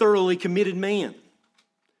he was a thoroughly committed man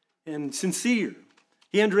and sincere,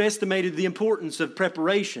 he underestimated the importance of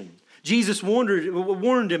preparation. Jesus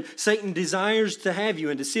warned him, Satan desires to have you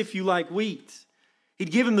and to sift you like wheat.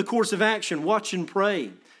 He'd give him the course of action, watch and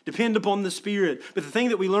pray, depend upon the Spirit. But the thing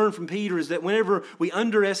that we learn from Peter is that whenever we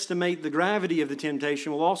underestimate the gravity of the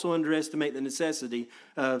temptation, we'll also underestimate the necessity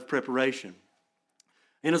of preparation.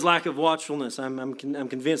 In his lack of watchfulness, I'm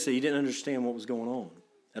convinced that he didn't understand what was going on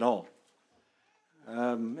at all.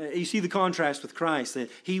 You see the contrast with Christ, that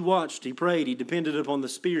he watched, he prayed, he depended upon the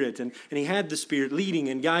Spirit, and he had the Spirit leading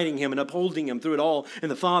and guiding him and upholding him through it all, and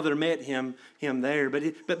the Father met him there.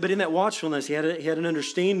 But in that watchfulness, he had an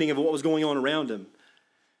understanding of what was going on around him.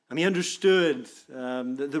 He understood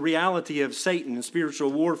the reality of Satan and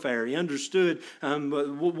spiritual warfare. He understood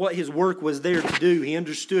what his work was there to do. He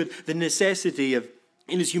understood the necessity of,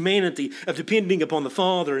 in his humanity, of depending upon the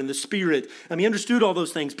Father and the Spirit. He understood all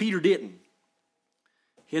those things. Peter didn't.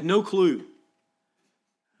 He had no clue.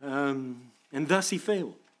 And thus he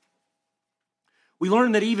failed. We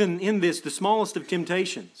learn that even in this, the smallest of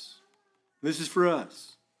temptations, this is for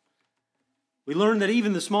us. We learn that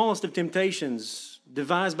even the smallest of temptations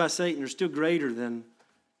devised by Satan are still greater than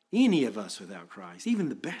any of us without Christ, even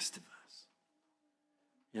the best of us.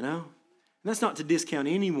 You know? And that's not to discount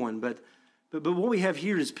anyone, but what we have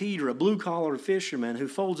here is Peter, a blue-collar fisherman who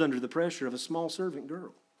folds under the pressure of a small servant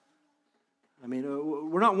girl.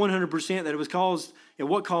 We're not 100% that it was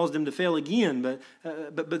what caused him to fail again, but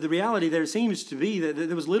the reality there seems to be that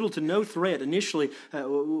there was little to no threat initially.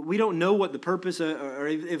 We don't know what the purpose, or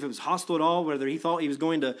if it was hostile at all, whether he thought he was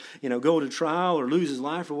going to, go to trial or lose his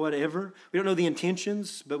life or whatever. We don't know the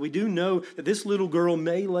intentions, but we do know that this little girl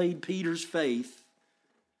waylaid Peter's faith,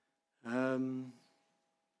 in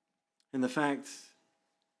the fact,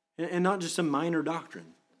 and not just some minor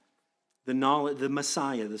doctrine, the knowledge, the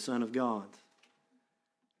Messiah, the Son of God.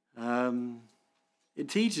 It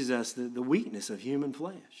teaches us the weakness of human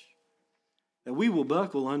flesh, that we will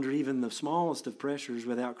buckle under even the smallest of pressures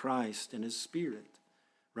without Christ and His Spirit,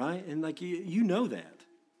 right? And you know that.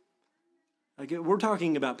 We're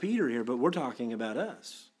talking about Peter here, but we're talking about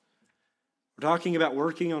us. We're talking about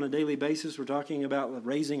working on a daily basis. We're talking about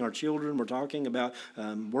raising our children. We're talking about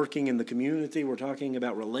working in the community. We're talking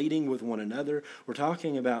about relating with one another. We're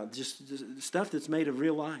talking about just stuff that's made of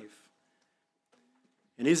real life.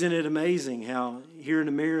 And isn't it amazing how here in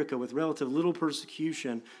America, with relative little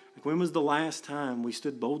persecution, when was the last time we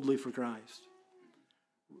stood boldly for Christ?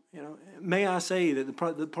 May I say that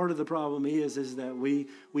the part of the problem is that we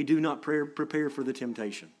do not prepare for the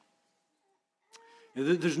temptation.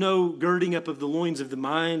 There's no girding up of the loins of the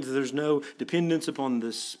mind. There's no dependence upon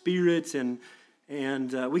the Spirit, and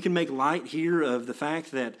we can make light here of the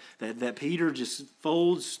fact that Peter just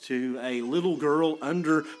folds to a little girl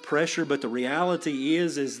under pressure. But the reality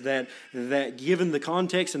is that given the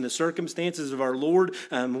context and the circumstances of our Lord,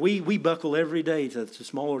 we buckle every day to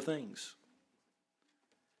smaller things.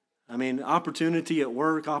 Opportunity at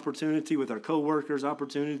work, opportunity with our coworkers,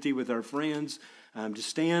 opportunity with our friends, to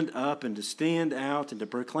stand up and to stand out and to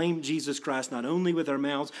proclaim Jesus Christ not only with our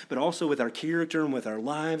mouths, but also with our character and with our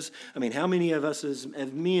lives. How many of us as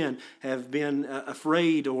men have been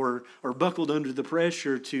afraid or buckled under the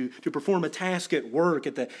pressure to perform a task at work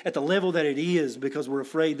at the level that it is because we're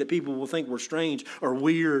afraid that people will think we're strange or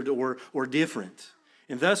weird or different?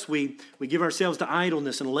 And thus we give ourselves to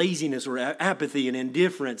idleness and laziness or apathy and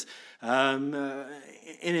indifference,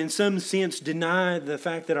 and in some sense deny the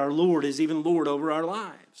fact that our Lord is even Lord over our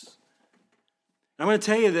lives. I'm going to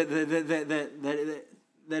tell you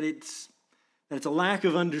that it's a lack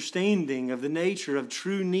of understanding of the nature of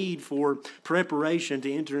true need for preparation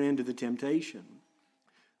to enter into the temptation.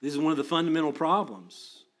 This is one of the fundamental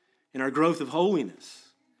problems in our growth of holiness.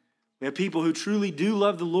 We have people who truly do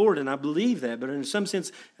love the Lord, and I believe that, but in some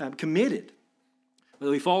sense committed. But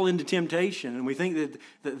we fall into temptation, and we think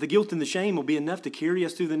that the guilt and the shame will be enough to carry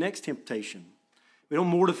us through the next temptation. We don't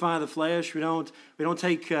mortify the flesh. We don't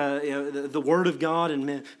take the Word of God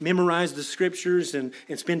and memorize the Scriptures and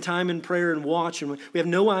spend time in prayer and watch. And we have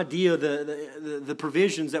no idea the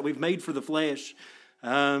provisions that we've made for the flesh.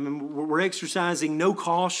 We're exercising no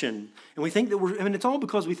caution, and we think that it's all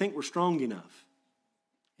because we think we're strong enough.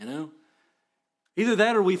 Either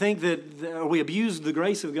that or we think or we abuse the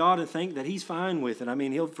grace of God and think that He's fine with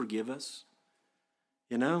it. He'll forgive us.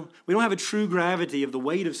 We don't have a true gravity of the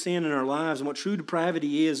weight of sin in our lives and what true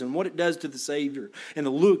depravity is and what it does to the Savior and the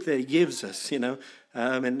look that He gives us.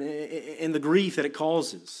 and the grief that it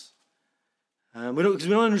causes. Because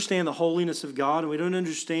we don't understand the holiness of God, and we don't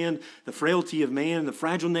understand the frailty of man and the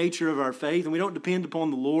fragile nature of our faith, and we don't depend upon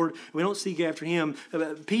the Lord. We don't seek after Him.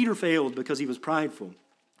 Peter failed because he was prideful.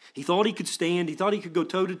 He thought he could stand. He thought he could go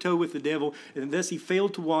toe-to-toe with the devil, and thus he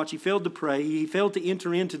failed to watch. He failed to pray. He failed to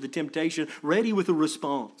enter into the temptation ready with a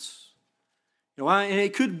response. You know, and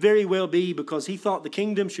it could very well be because he thought the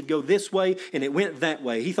kingdom should go this way and it went that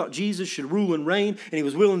way. He thought Jesus should rule and reign, and he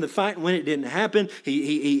was willing to fight. And when it didn't happen,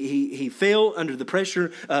 he fell under the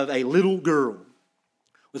pressure of a little girl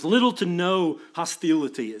with little to no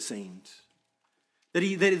hostility, it seemed. That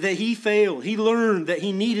he failed. He learned that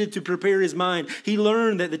he needed to prepare his mind. He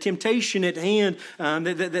learned that the temptation at hand,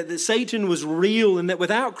 that Satan was real, and that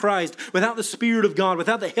without Christ, without the Spirit of God,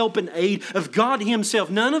 without the help and aid of God Himself,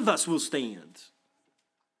 none of us will stand.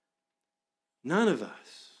 None of us.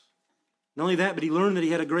 Not only that, but he learned that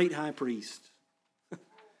he had a great high priest.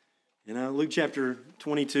 Luke chapter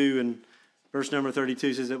 22 and verse number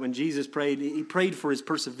 32 says that when Jesus prayed, he prayed for his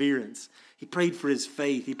perseverance. He prayed for his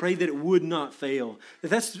faith. He prayed that it would not fail.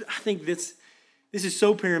 I think this is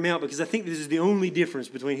so paramount because I think this is the only difference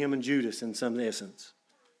between him and Judas in some essence.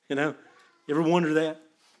 You ever wonder that?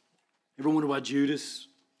 Ever wonder why Judas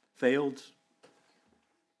failed,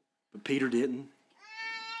 but Peter didn't?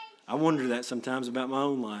 I wonder that sometimes about my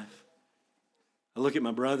own life. I look at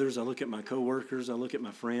my brothers, I look at my coworkers, I look at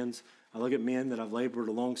my friends, I look at men that I've labored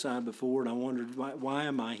alongside before, and I wondered, why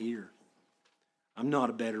am I here? I'm not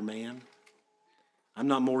a better man. I'm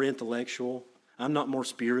not more intellectual. I'm not more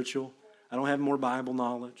spiritual. I don't have more Bible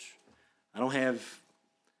knowledge. I don't have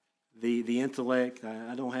the intellect.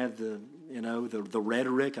 I don't have the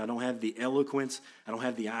rhetoric. I don't have the eloquence. I don't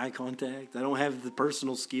have the eye contact. I don't have the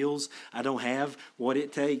personal skills. I don't have what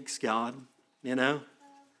it takes, God.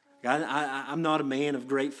 God, I'm not a man of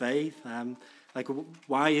great faith. I'm like,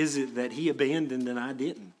 why is it that He abandoned and I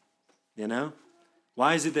didn't?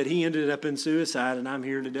 Why is it that he ended up in suicide and I'm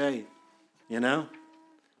here today?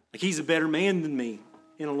 Like he's a better man than me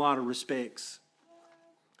in a lot of respects.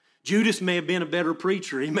 Judas may have been a better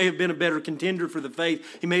preacher. He may have been a better contender for the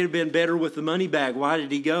faith. He may have been better with the money bag. Why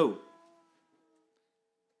did he go?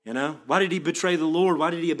 Why did he betray the Lord?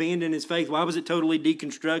 Why did he abandon his faith? Why was it totally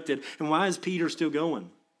deconstructed? And why is Peter still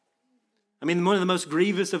going? One of the most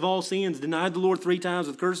grievous of all sins, denied the Lord 3 times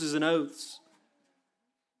with curses and oaths.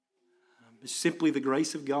 It's simply the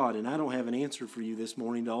grace of God, and I don't have an answer for you this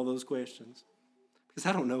morning to all those questions because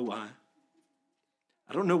I don't know why.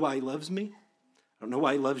 I don't know why He loves me. I don't know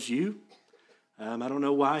why He loves you. I don't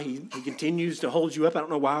know why he continues to hold you up. I don't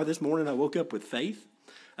know why this morning I woke up with faith.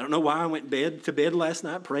 I don't know why I went to bed last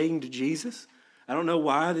night praying to Jesus. I don't know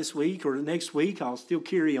why this week or next week I'll still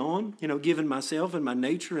carry on, given myself and my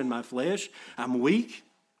nature and my flesh. I'm weak.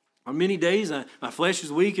 On many days, my flesh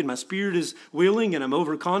is weak and my spirit is willing and I'm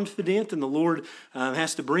overconfident, and the Lord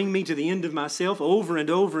has to bring me to the end of myself over and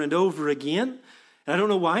over and over again. And I don't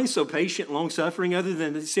know why He's so patient and long-suffering, other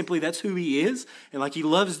than simply that's who He is, and like He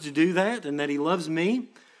loves to do that, and that He loves me.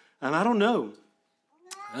 I don't know.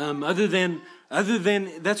 Other than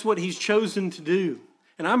that's what He's chosen to do,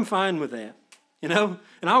 and I'm fine with that. And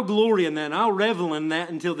I'll glory in that, and I'll revel in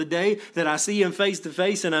that until the day that I see Him face to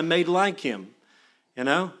face and I'm made like Him.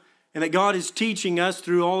 And that God is teaching us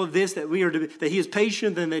through all of this that that He is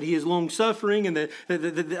patient and that He is long-suffering, and that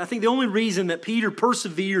I think the only reason that Peter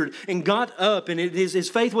persevered and got up and his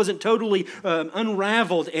faith wasn't totally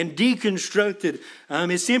unraveled and deconstructed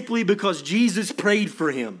is simply because Jesus prayed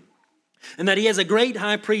for him. And that He has a great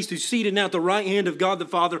high priest who's seated now at the right hand of God the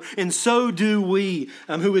Father, and so do we,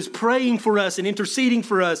 who is praying for us and interceding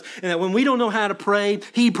for us. And that when we don't know how to pray,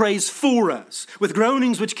 He prays for us with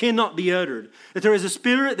groanings which cannot be uttered. That there is a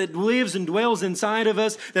Spirit that lives and dwells inside of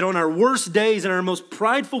us, that on our worst days and our most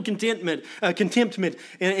prideful contentment, and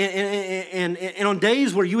on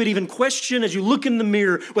days where you would even question as you look in the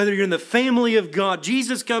mirror whether you're in the family of God,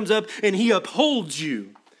 Jesus comes up and He upholds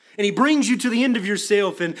you. And He brings you to the end of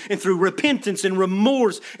yourself, and through repentance and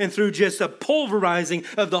remorse and through just a pulverizing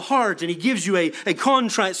of the heart. And He gives you a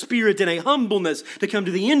contrite spirit and a humbleness to come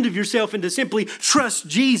to the end of yourself and to simply trust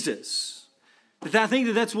Jesus. But I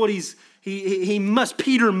think that's what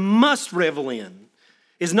Peter must revel in,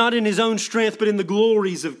 is not in his own strength, but in the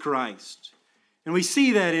glories of Christ. And we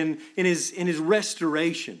see that in his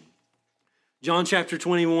restoration. John chapter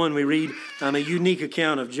 21, we read a unique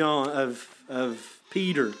account of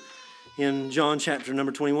Peter in John chapter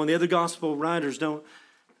number 21. The other gospel writers don't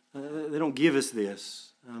give us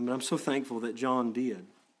this, but I'm so thankful that John did.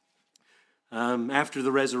 After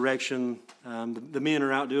the resurrection, the men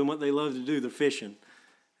are out doing what they love to do. They're fishing,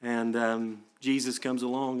 And Jesus comes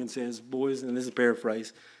along and says, boys, and this is a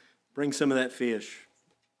paraphrase, bring some of that fish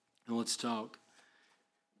and let's talk.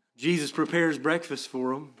 Jesus prepares breakfast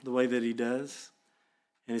for them the way that he does.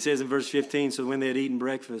 And it says in verse 15, so when they had eaten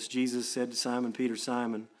breakfast, Jesus said to Simon Peter,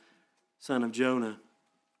 Simon, son of Jonah,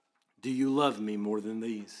 do you love me more than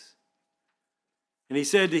these? And he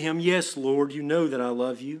said to him, yes, Lord, you know that I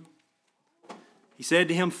love you. He said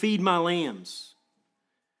to him, feed my lambs.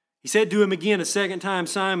 He said to him again a second time,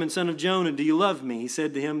 Simon, son of Jonah, do you love me? He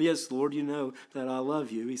said to him, yes, Lord, you know that I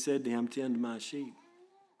love you. He said to him, tend my sheep.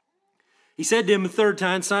 He said to him a third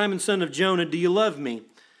time, Simon, son of Jonah, do you love me?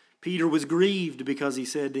 Peter was grieved because he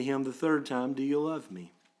said to him the third time, do you love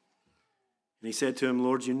me? And he said to him,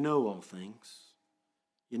 Lord, you know all things.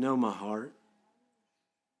 You know my heart.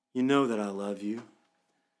 You know that I love you.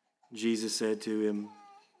 Jesus said to him,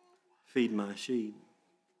 feed my sheep.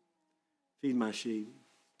 Feed my sheep.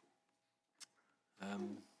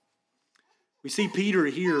 We see Peter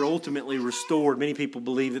here ultimately restored. Many people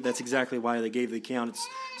believe that that's exactly why they gave the account. It's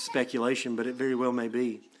speculation, but it very well may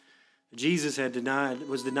be. Jesus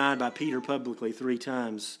was denied by Peter publicly 3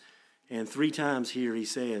 times. And 3 times here he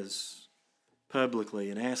says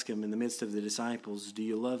publicly and asks him in the midst of the disciples, do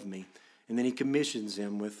you love me? And then he commissions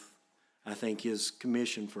him with, I think, his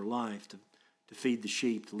commission for life to feed the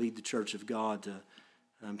sheep, to lead the church of God,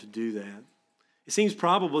 to do that. It seems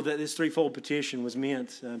probable that this threefold petition was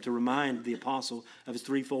meant to remind the apostle of his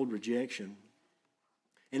threefold rejection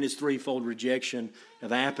and his threefold rejection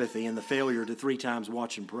of apathy and the failure to 3 times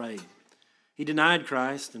watch and pray. He denied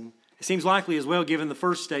Christ, and it seems likely as well, given the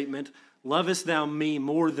first statement, lovest thou me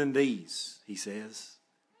more than these, he says,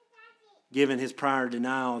 given his prior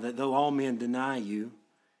denial that though all men deny you,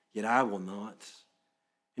 yet I will not.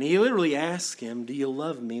 And he literally asks him, do you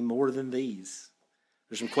love me more than these?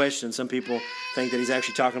 There's some questions. Some people think that he's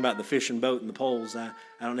actually talking about the fishing boat and the poles. I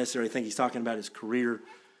don't necessarily think he's talking about his career.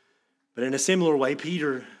 But in a similar way,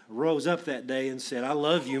 Peter rose up that day and said, I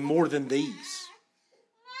love you more than these.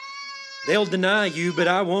 They'll deny you, but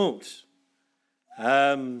I won't.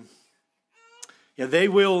 They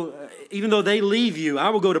will, even though they leave you, I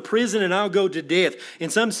will go to prison and I'll go to death. In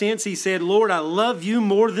some sense, he said, Lord, I love you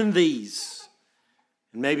more than these.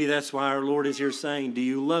 And maybe that's why our Lord is here saying, do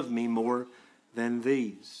you love me more than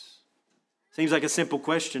these? Seems like a simple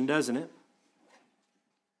question, doesn't it?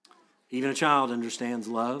 Even a child understands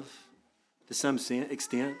love to some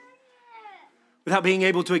extent. Without being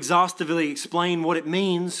able to exhaustively explain what it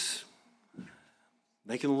means,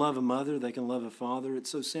 they can love a mother, they can love a father. It's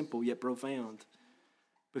so simple yet profound.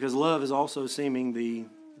 Because love is also seeming the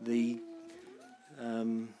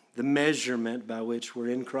measurement by which we're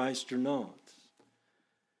in Christ or not.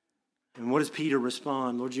 And what does Peter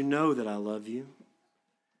respond? Lord, you know that I love you.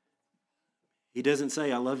 He doesn't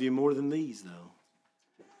say, I love you more than these, though.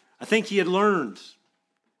 I think he had learned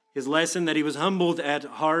his lesson, that he was humbled at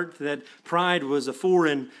heart, that pride was a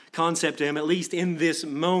foreign concept to him, at least in this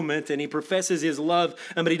moment, and he professes his love,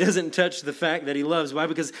 but he doesn't touch the fact that he loves. Why?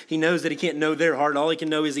 Because he knows that he can't know their heart. All he can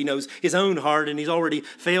know is he knows his own heart, and he's already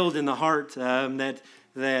failed in the heart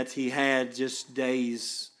that he had just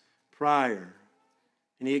days prior.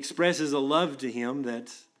 And he expresses a love to him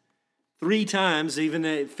that 3 times,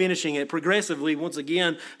 even finishing it progressively once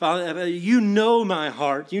again, Father, you know my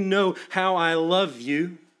heart. You know how I love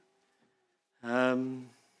you.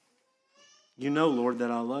 You know, Lord,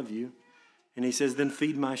 that I love you. And he says, then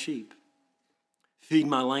feed my sheep. Feed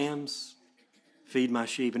my lambs. Feed my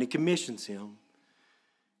sheep. And he commissions him.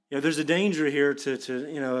 You know, there's a danger here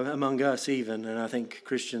to among us even, and I think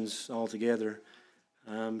Christians altogether,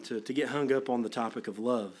 to get hung up on the topic of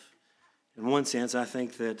love. In one sense, I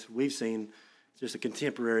think that we've seen just a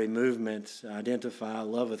contemporary movement identify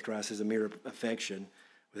love with Christ as a mere affection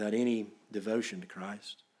without any devotion to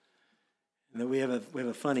Christ. And that we have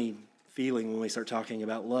a funny feeling when we start talking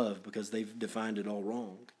about love because they've defined it all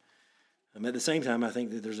wrong. At the same time, I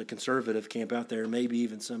think that there's a conservative camp out there, maybe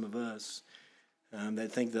even some of us,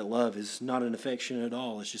 that think that love is not an affection at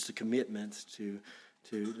all. It's just a commitment to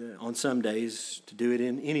on some days, to do it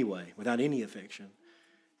in any way, without any affection.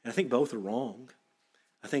 And I think both are wrong.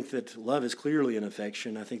 I think that love is clearly an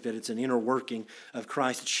affection. I think that it's an inner working of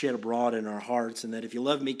Christ shed abroad in our hearts, and that if you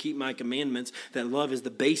love me, keep my commandments, that love is the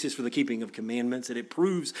basis for the keeping of commandments, that it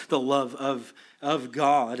proves the love of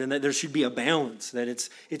God, and that there should be a balance, that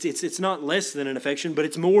it's not less than an affection, but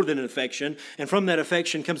it's more than an affection, and from that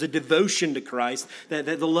affection comes a devotion to Christ, that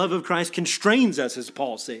the love of Christ constrains us, as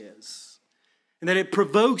Paul says. And that it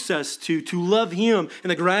provokes us to love him in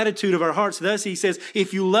the gratitude of our hearts. Thus he says,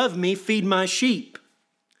 if you love me, feed my sheep.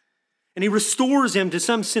 And he restores him to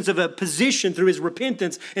some sense of a position through his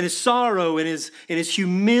repentance and his sorrow and his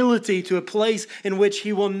humility to a place in which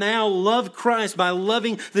he will now love Christ by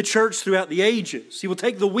loving the church throughout the ages. He will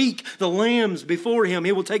take the weak, the lambs before him.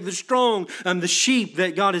 He will take the strong, the sheep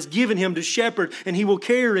that God has given him to shepherd, and he will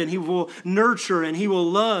care and he will nurture and he will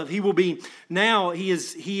love. He will be, now he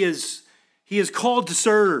is called to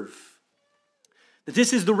serve. That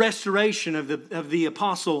this is the restoration of the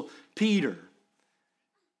Apostle Peter.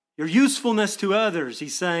 Your usefulness to others,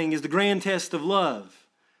 he's saying, is the grand test of love.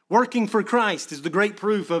 Working for Christ is the great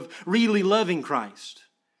proof of really loving Christ.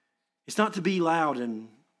 It's not to be loud and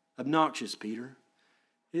obnoxious, Peter.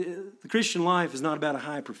 The Christian life is not about a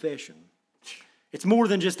high profession. It's more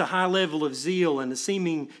than just a high level of zeal and a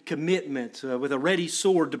seeming commitment with a ready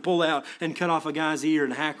sword to pull out and cut off a guy's ear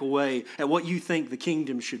and hack away at what you think the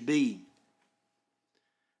kingdom should be.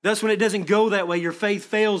 Thus, when it doesn't go that way, your faith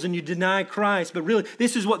fails and you deny Christ. But really,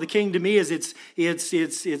 this is what the kingdom is. It's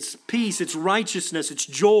peace, it's righteousness, it's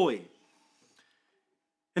joy.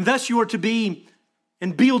 And thus you are to be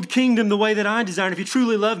and build kingdom the way that I desire. And if you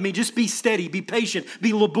truly love me, just be steady, be patient,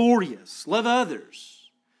 be laborious, love others.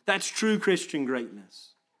 That's true Christian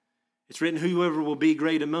greatness. It's written, whoever will be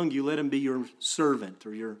great among you, let him be your servant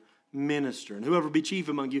or your minister. And whoever be chief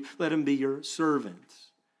among you, let him be your servant.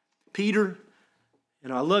 Peter,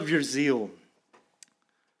 I love your zeal,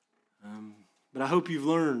 but I hope you've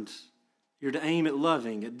learned you're to aim at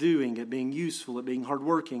loving, at doing, at being useful, at being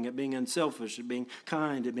hardworking, at being unselfish, at being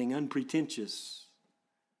kind, at being unpretentious.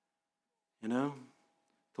 To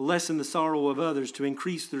lessen the sorrow of others, to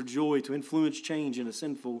increase their joy, to influence change in a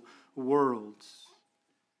sinful world.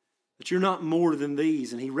 But you're not more than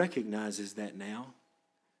these, and he recognizes that now.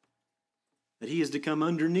 That he is to come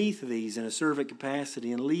underneath these in a servant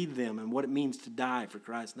capacity and lead them in what it means to die for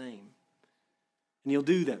Christ's name. And he'll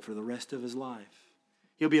do that for the rest of his life.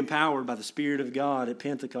 He'll be empowered by the Spirit of God at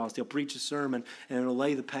Pentecost. He'll preach a sermon and it'll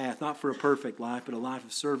lay the path, not for a perfect life, but a life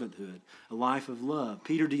of servanthood, a life of love.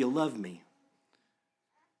 Peter, do you love me?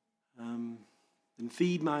 Then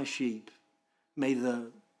feed my sheep. May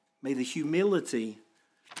the humility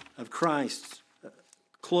of Christ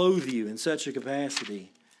clothe you in such a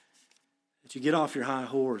capacity that you get off your high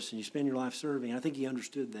horse and you spend your life serving. And I think he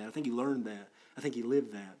understood that. I think he learned that. I think he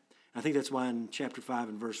lived that. I think that's why in chapter 5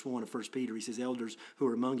 and verse 1 of 1 Peter, he says, elders who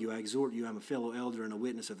are among you, I exhort you, I'm a fellow elder and a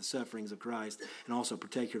witness of the sufferings of Christ, and also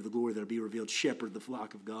partaker of the glory that will be revealed. Shepherd the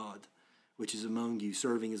flock of God, which is among you,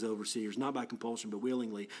 serving as overseers, not by compulsion, but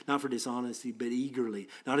willingly, not for dishonesty, but eagerly,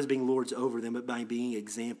 not as being lords over them, but by being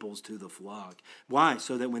examples to the flock. Why?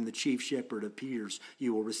 So that when the chief shepherd appears,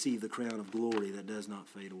 you will receive the crown of glory that does not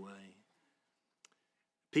fade away.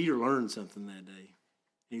 Peter learned something that day.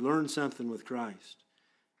 He learned something with Christ.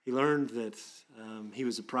 He learned that he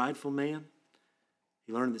was a prideful man.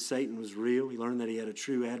 He learned that Satan was real. He learned that he had a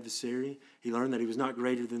true adversary. He learned that he was not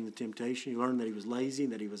greater than the temptation. He learned that he was lazy,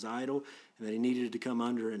 that he was idle, and that he needed to come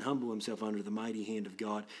under and humble himself under the mighty hand of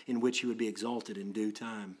God, in which he would be exalted in due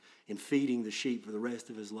time, in feeding the sheep for the rest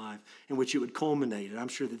of his life, in which it would culminate. And I'm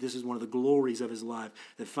sure that this is one of the glories of his life,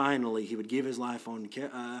 that finally he would give his life on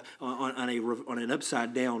an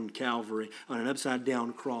upside-down Calvary, on an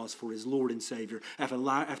upside-down cross for his Lord and Savior,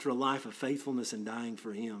 after a life of faithfulness and dying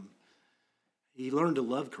for him. He learned to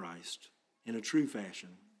love Christ in a true fashion.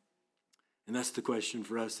 And that's the question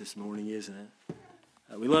for us this morning, isn't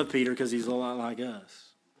it? We love Peter because he's a lot like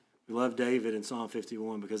us. We love David in Psalm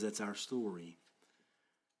 51 because that's our story.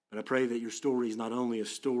 But I pray that your story is not only a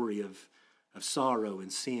story of sorrow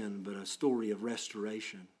and sin, but a story of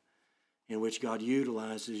restoration in which God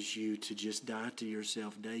utilizes you to just die to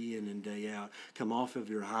yourself day in and day out. Come off of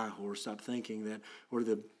your high horse. Stop thinking that we're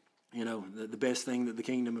the best thing that the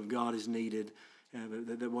kingdom of God is needed.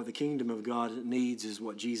 That what the kingdom of God needs is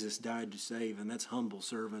what Jesus died to save, and that's humble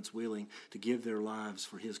servants willing to give their lives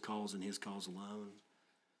for his cause and his cause alone.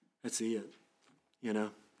 That's it.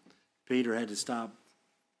 Peter had to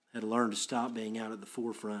learn to stop being out at the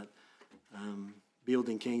forefront,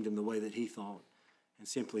 building kingdom the way that he thought, and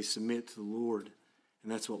simply submit to the Lord.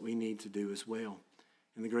 And that's what we need to do as well.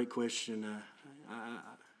 And the great question I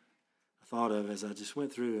thought of as I just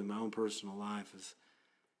went through in my own personal life is,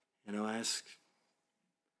 ask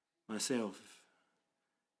myself,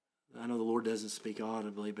 I know the Lord doesn't speak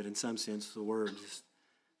audibly, but in some sense the word is,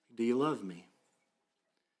 do you love me?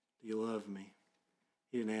 Do you love me?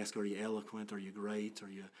 He didn't ask, are you eloquent? Are you great? Are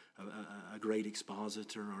you a great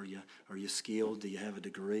expositor? Are you skilled? Do you have a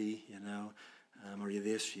degree? Are you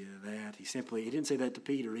this, you that? He didn't say that to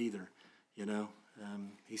Peter either.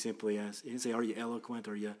 He simply asked. He didn't say, are you eloquent?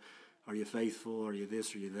 Are you faithful? Are you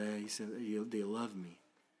this? Are you that? He said, do you love me?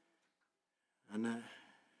 And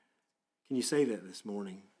Can you say that this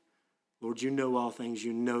morning? Lord, you know all things.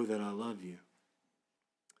 You know that I love you.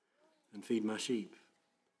 And feed my sheep.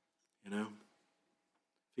 You know?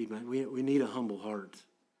 We need a humble heart.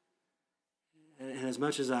 And as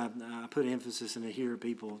much as I put emphasis in it here,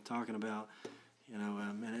 people talking about,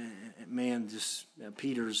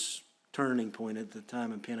 Peter's turning point at the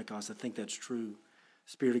time of Pentecost, I think that's true.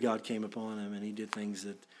 The Spirit of God came upon him, and he did things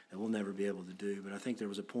that we'll never be able to do. But I think there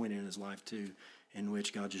was a point in his life, too, in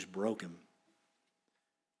which God just broke him,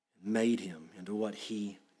 made him into what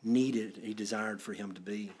he needed, he desired for him to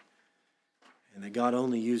be. And that God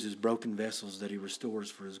only uses broken vessels that he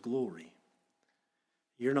restores for his glory.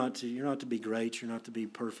 You're not to be great, you're not to be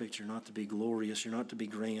perfect, you're not to be glorious, you're not to be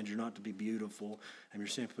grand, you're not to be beautiful, and you're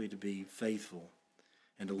simply to be faithful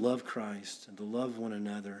and to love Christ and to love one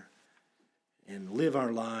another and live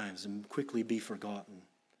our lives and quickly be forgotten.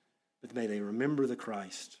 But may they remember the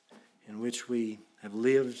Christ in which we have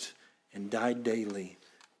lived and died daily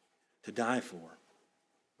to die for.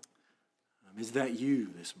 Is that you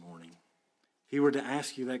this morning? If he were to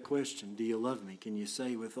ask you that question, do you love me? Can you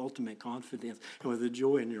say with ultimate confidence and with a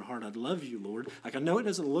joy in your heart, I love you, Lord? Like, I know it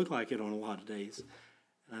doesn't look like it on a lot of days.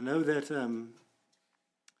 And I know that that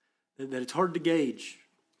it's hard to gauge,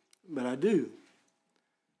 but I do.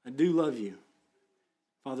 I do love you.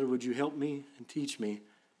 Father, would you help me and teach me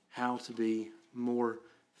how to be more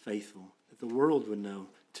faithful, that the world would know,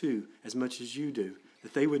 too, as much as you do,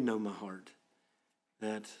 that they would know my heart,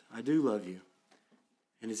 that I do love you.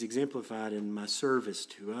 And it's exemplified in my service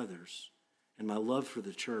to others and my love for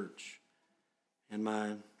the church and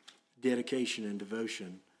my dedication and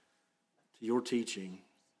devotion to your teaching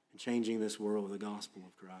and changing this world with the gospel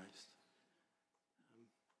of Christ.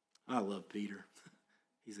 I love Peter.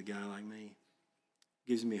 He's a guy like me.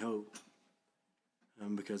 Gives me hope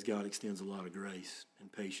because God extends a lot of grace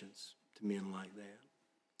and patience to men like that.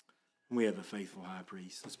 And we have a faithful high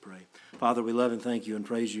priest. Let's pray. Father, we love and thank you and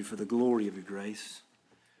praise you for the glory of your grace.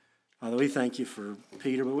 Father, we thank you for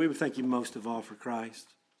Peter, but we would thank you most of all for Christ.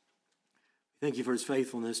 We thank you for his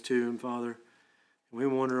faithfulness to him, Father. And we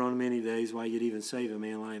wonder on many days why you'd even save a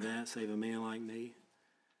man like that, save a man like me.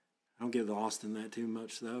 I don't get lost in that too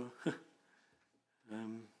much, though.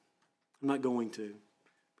 I'm not going to,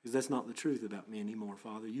 because that's not the truth about me anymore,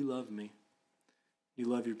 Father. You love me. You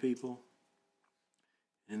love your people.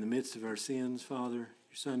 In the midst of our sins, Father,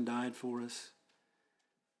 your Son died for us,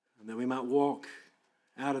 and that we might walk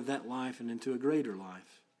out of that life and into a greater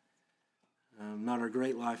life. Not our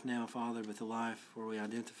great life now, Father, but the life where we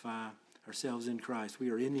identify ourselves in Christ. We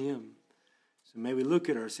are in him. So may we look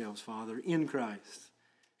at ourselves, Father, in Christ,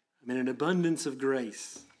 in an abundance of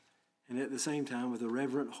grace, and at the same time with a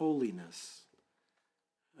reverent holiness.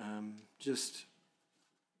 Just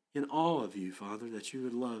in awe of you, Father, that you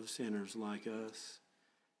would love sinners like us.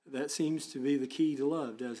 That seems to be the key to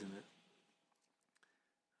love, doesn't it?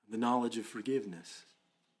 The knowledge of forgiveness.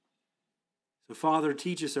 So, Father,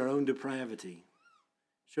 teach us our own depravity.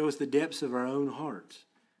 Show us the depths of our own heart,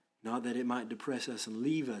 not that it might depress us and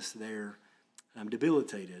leave us there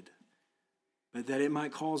debilitated, but that it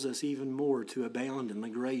might cause us even more to abound in the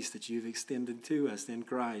grace that you've extended to us in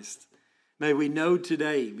Christ. May we know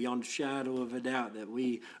today, beyond shadow of a doubt, that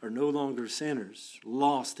we are no longer sinners,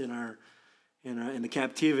 lost in the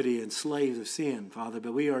captivity and slaves of sin, Father,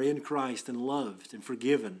 but we are in Christ and loved and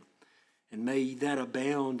forgiven. And may that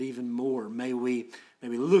abound even more. May we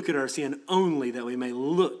look at our sin only that we may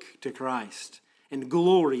look to Christ and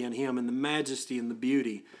glory in him and the majesty and the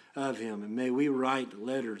beauty of him. And may we write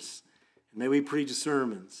letters and may we preach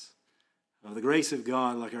sermons of the grace of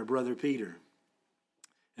God like our brother Peter.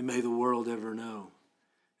 And may the world ever know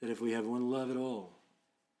that if we have one love at all,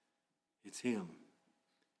 it's him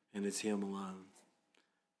and it's him alone.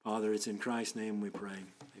 Father, it's in Christ's name we pray.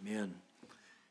 Amen.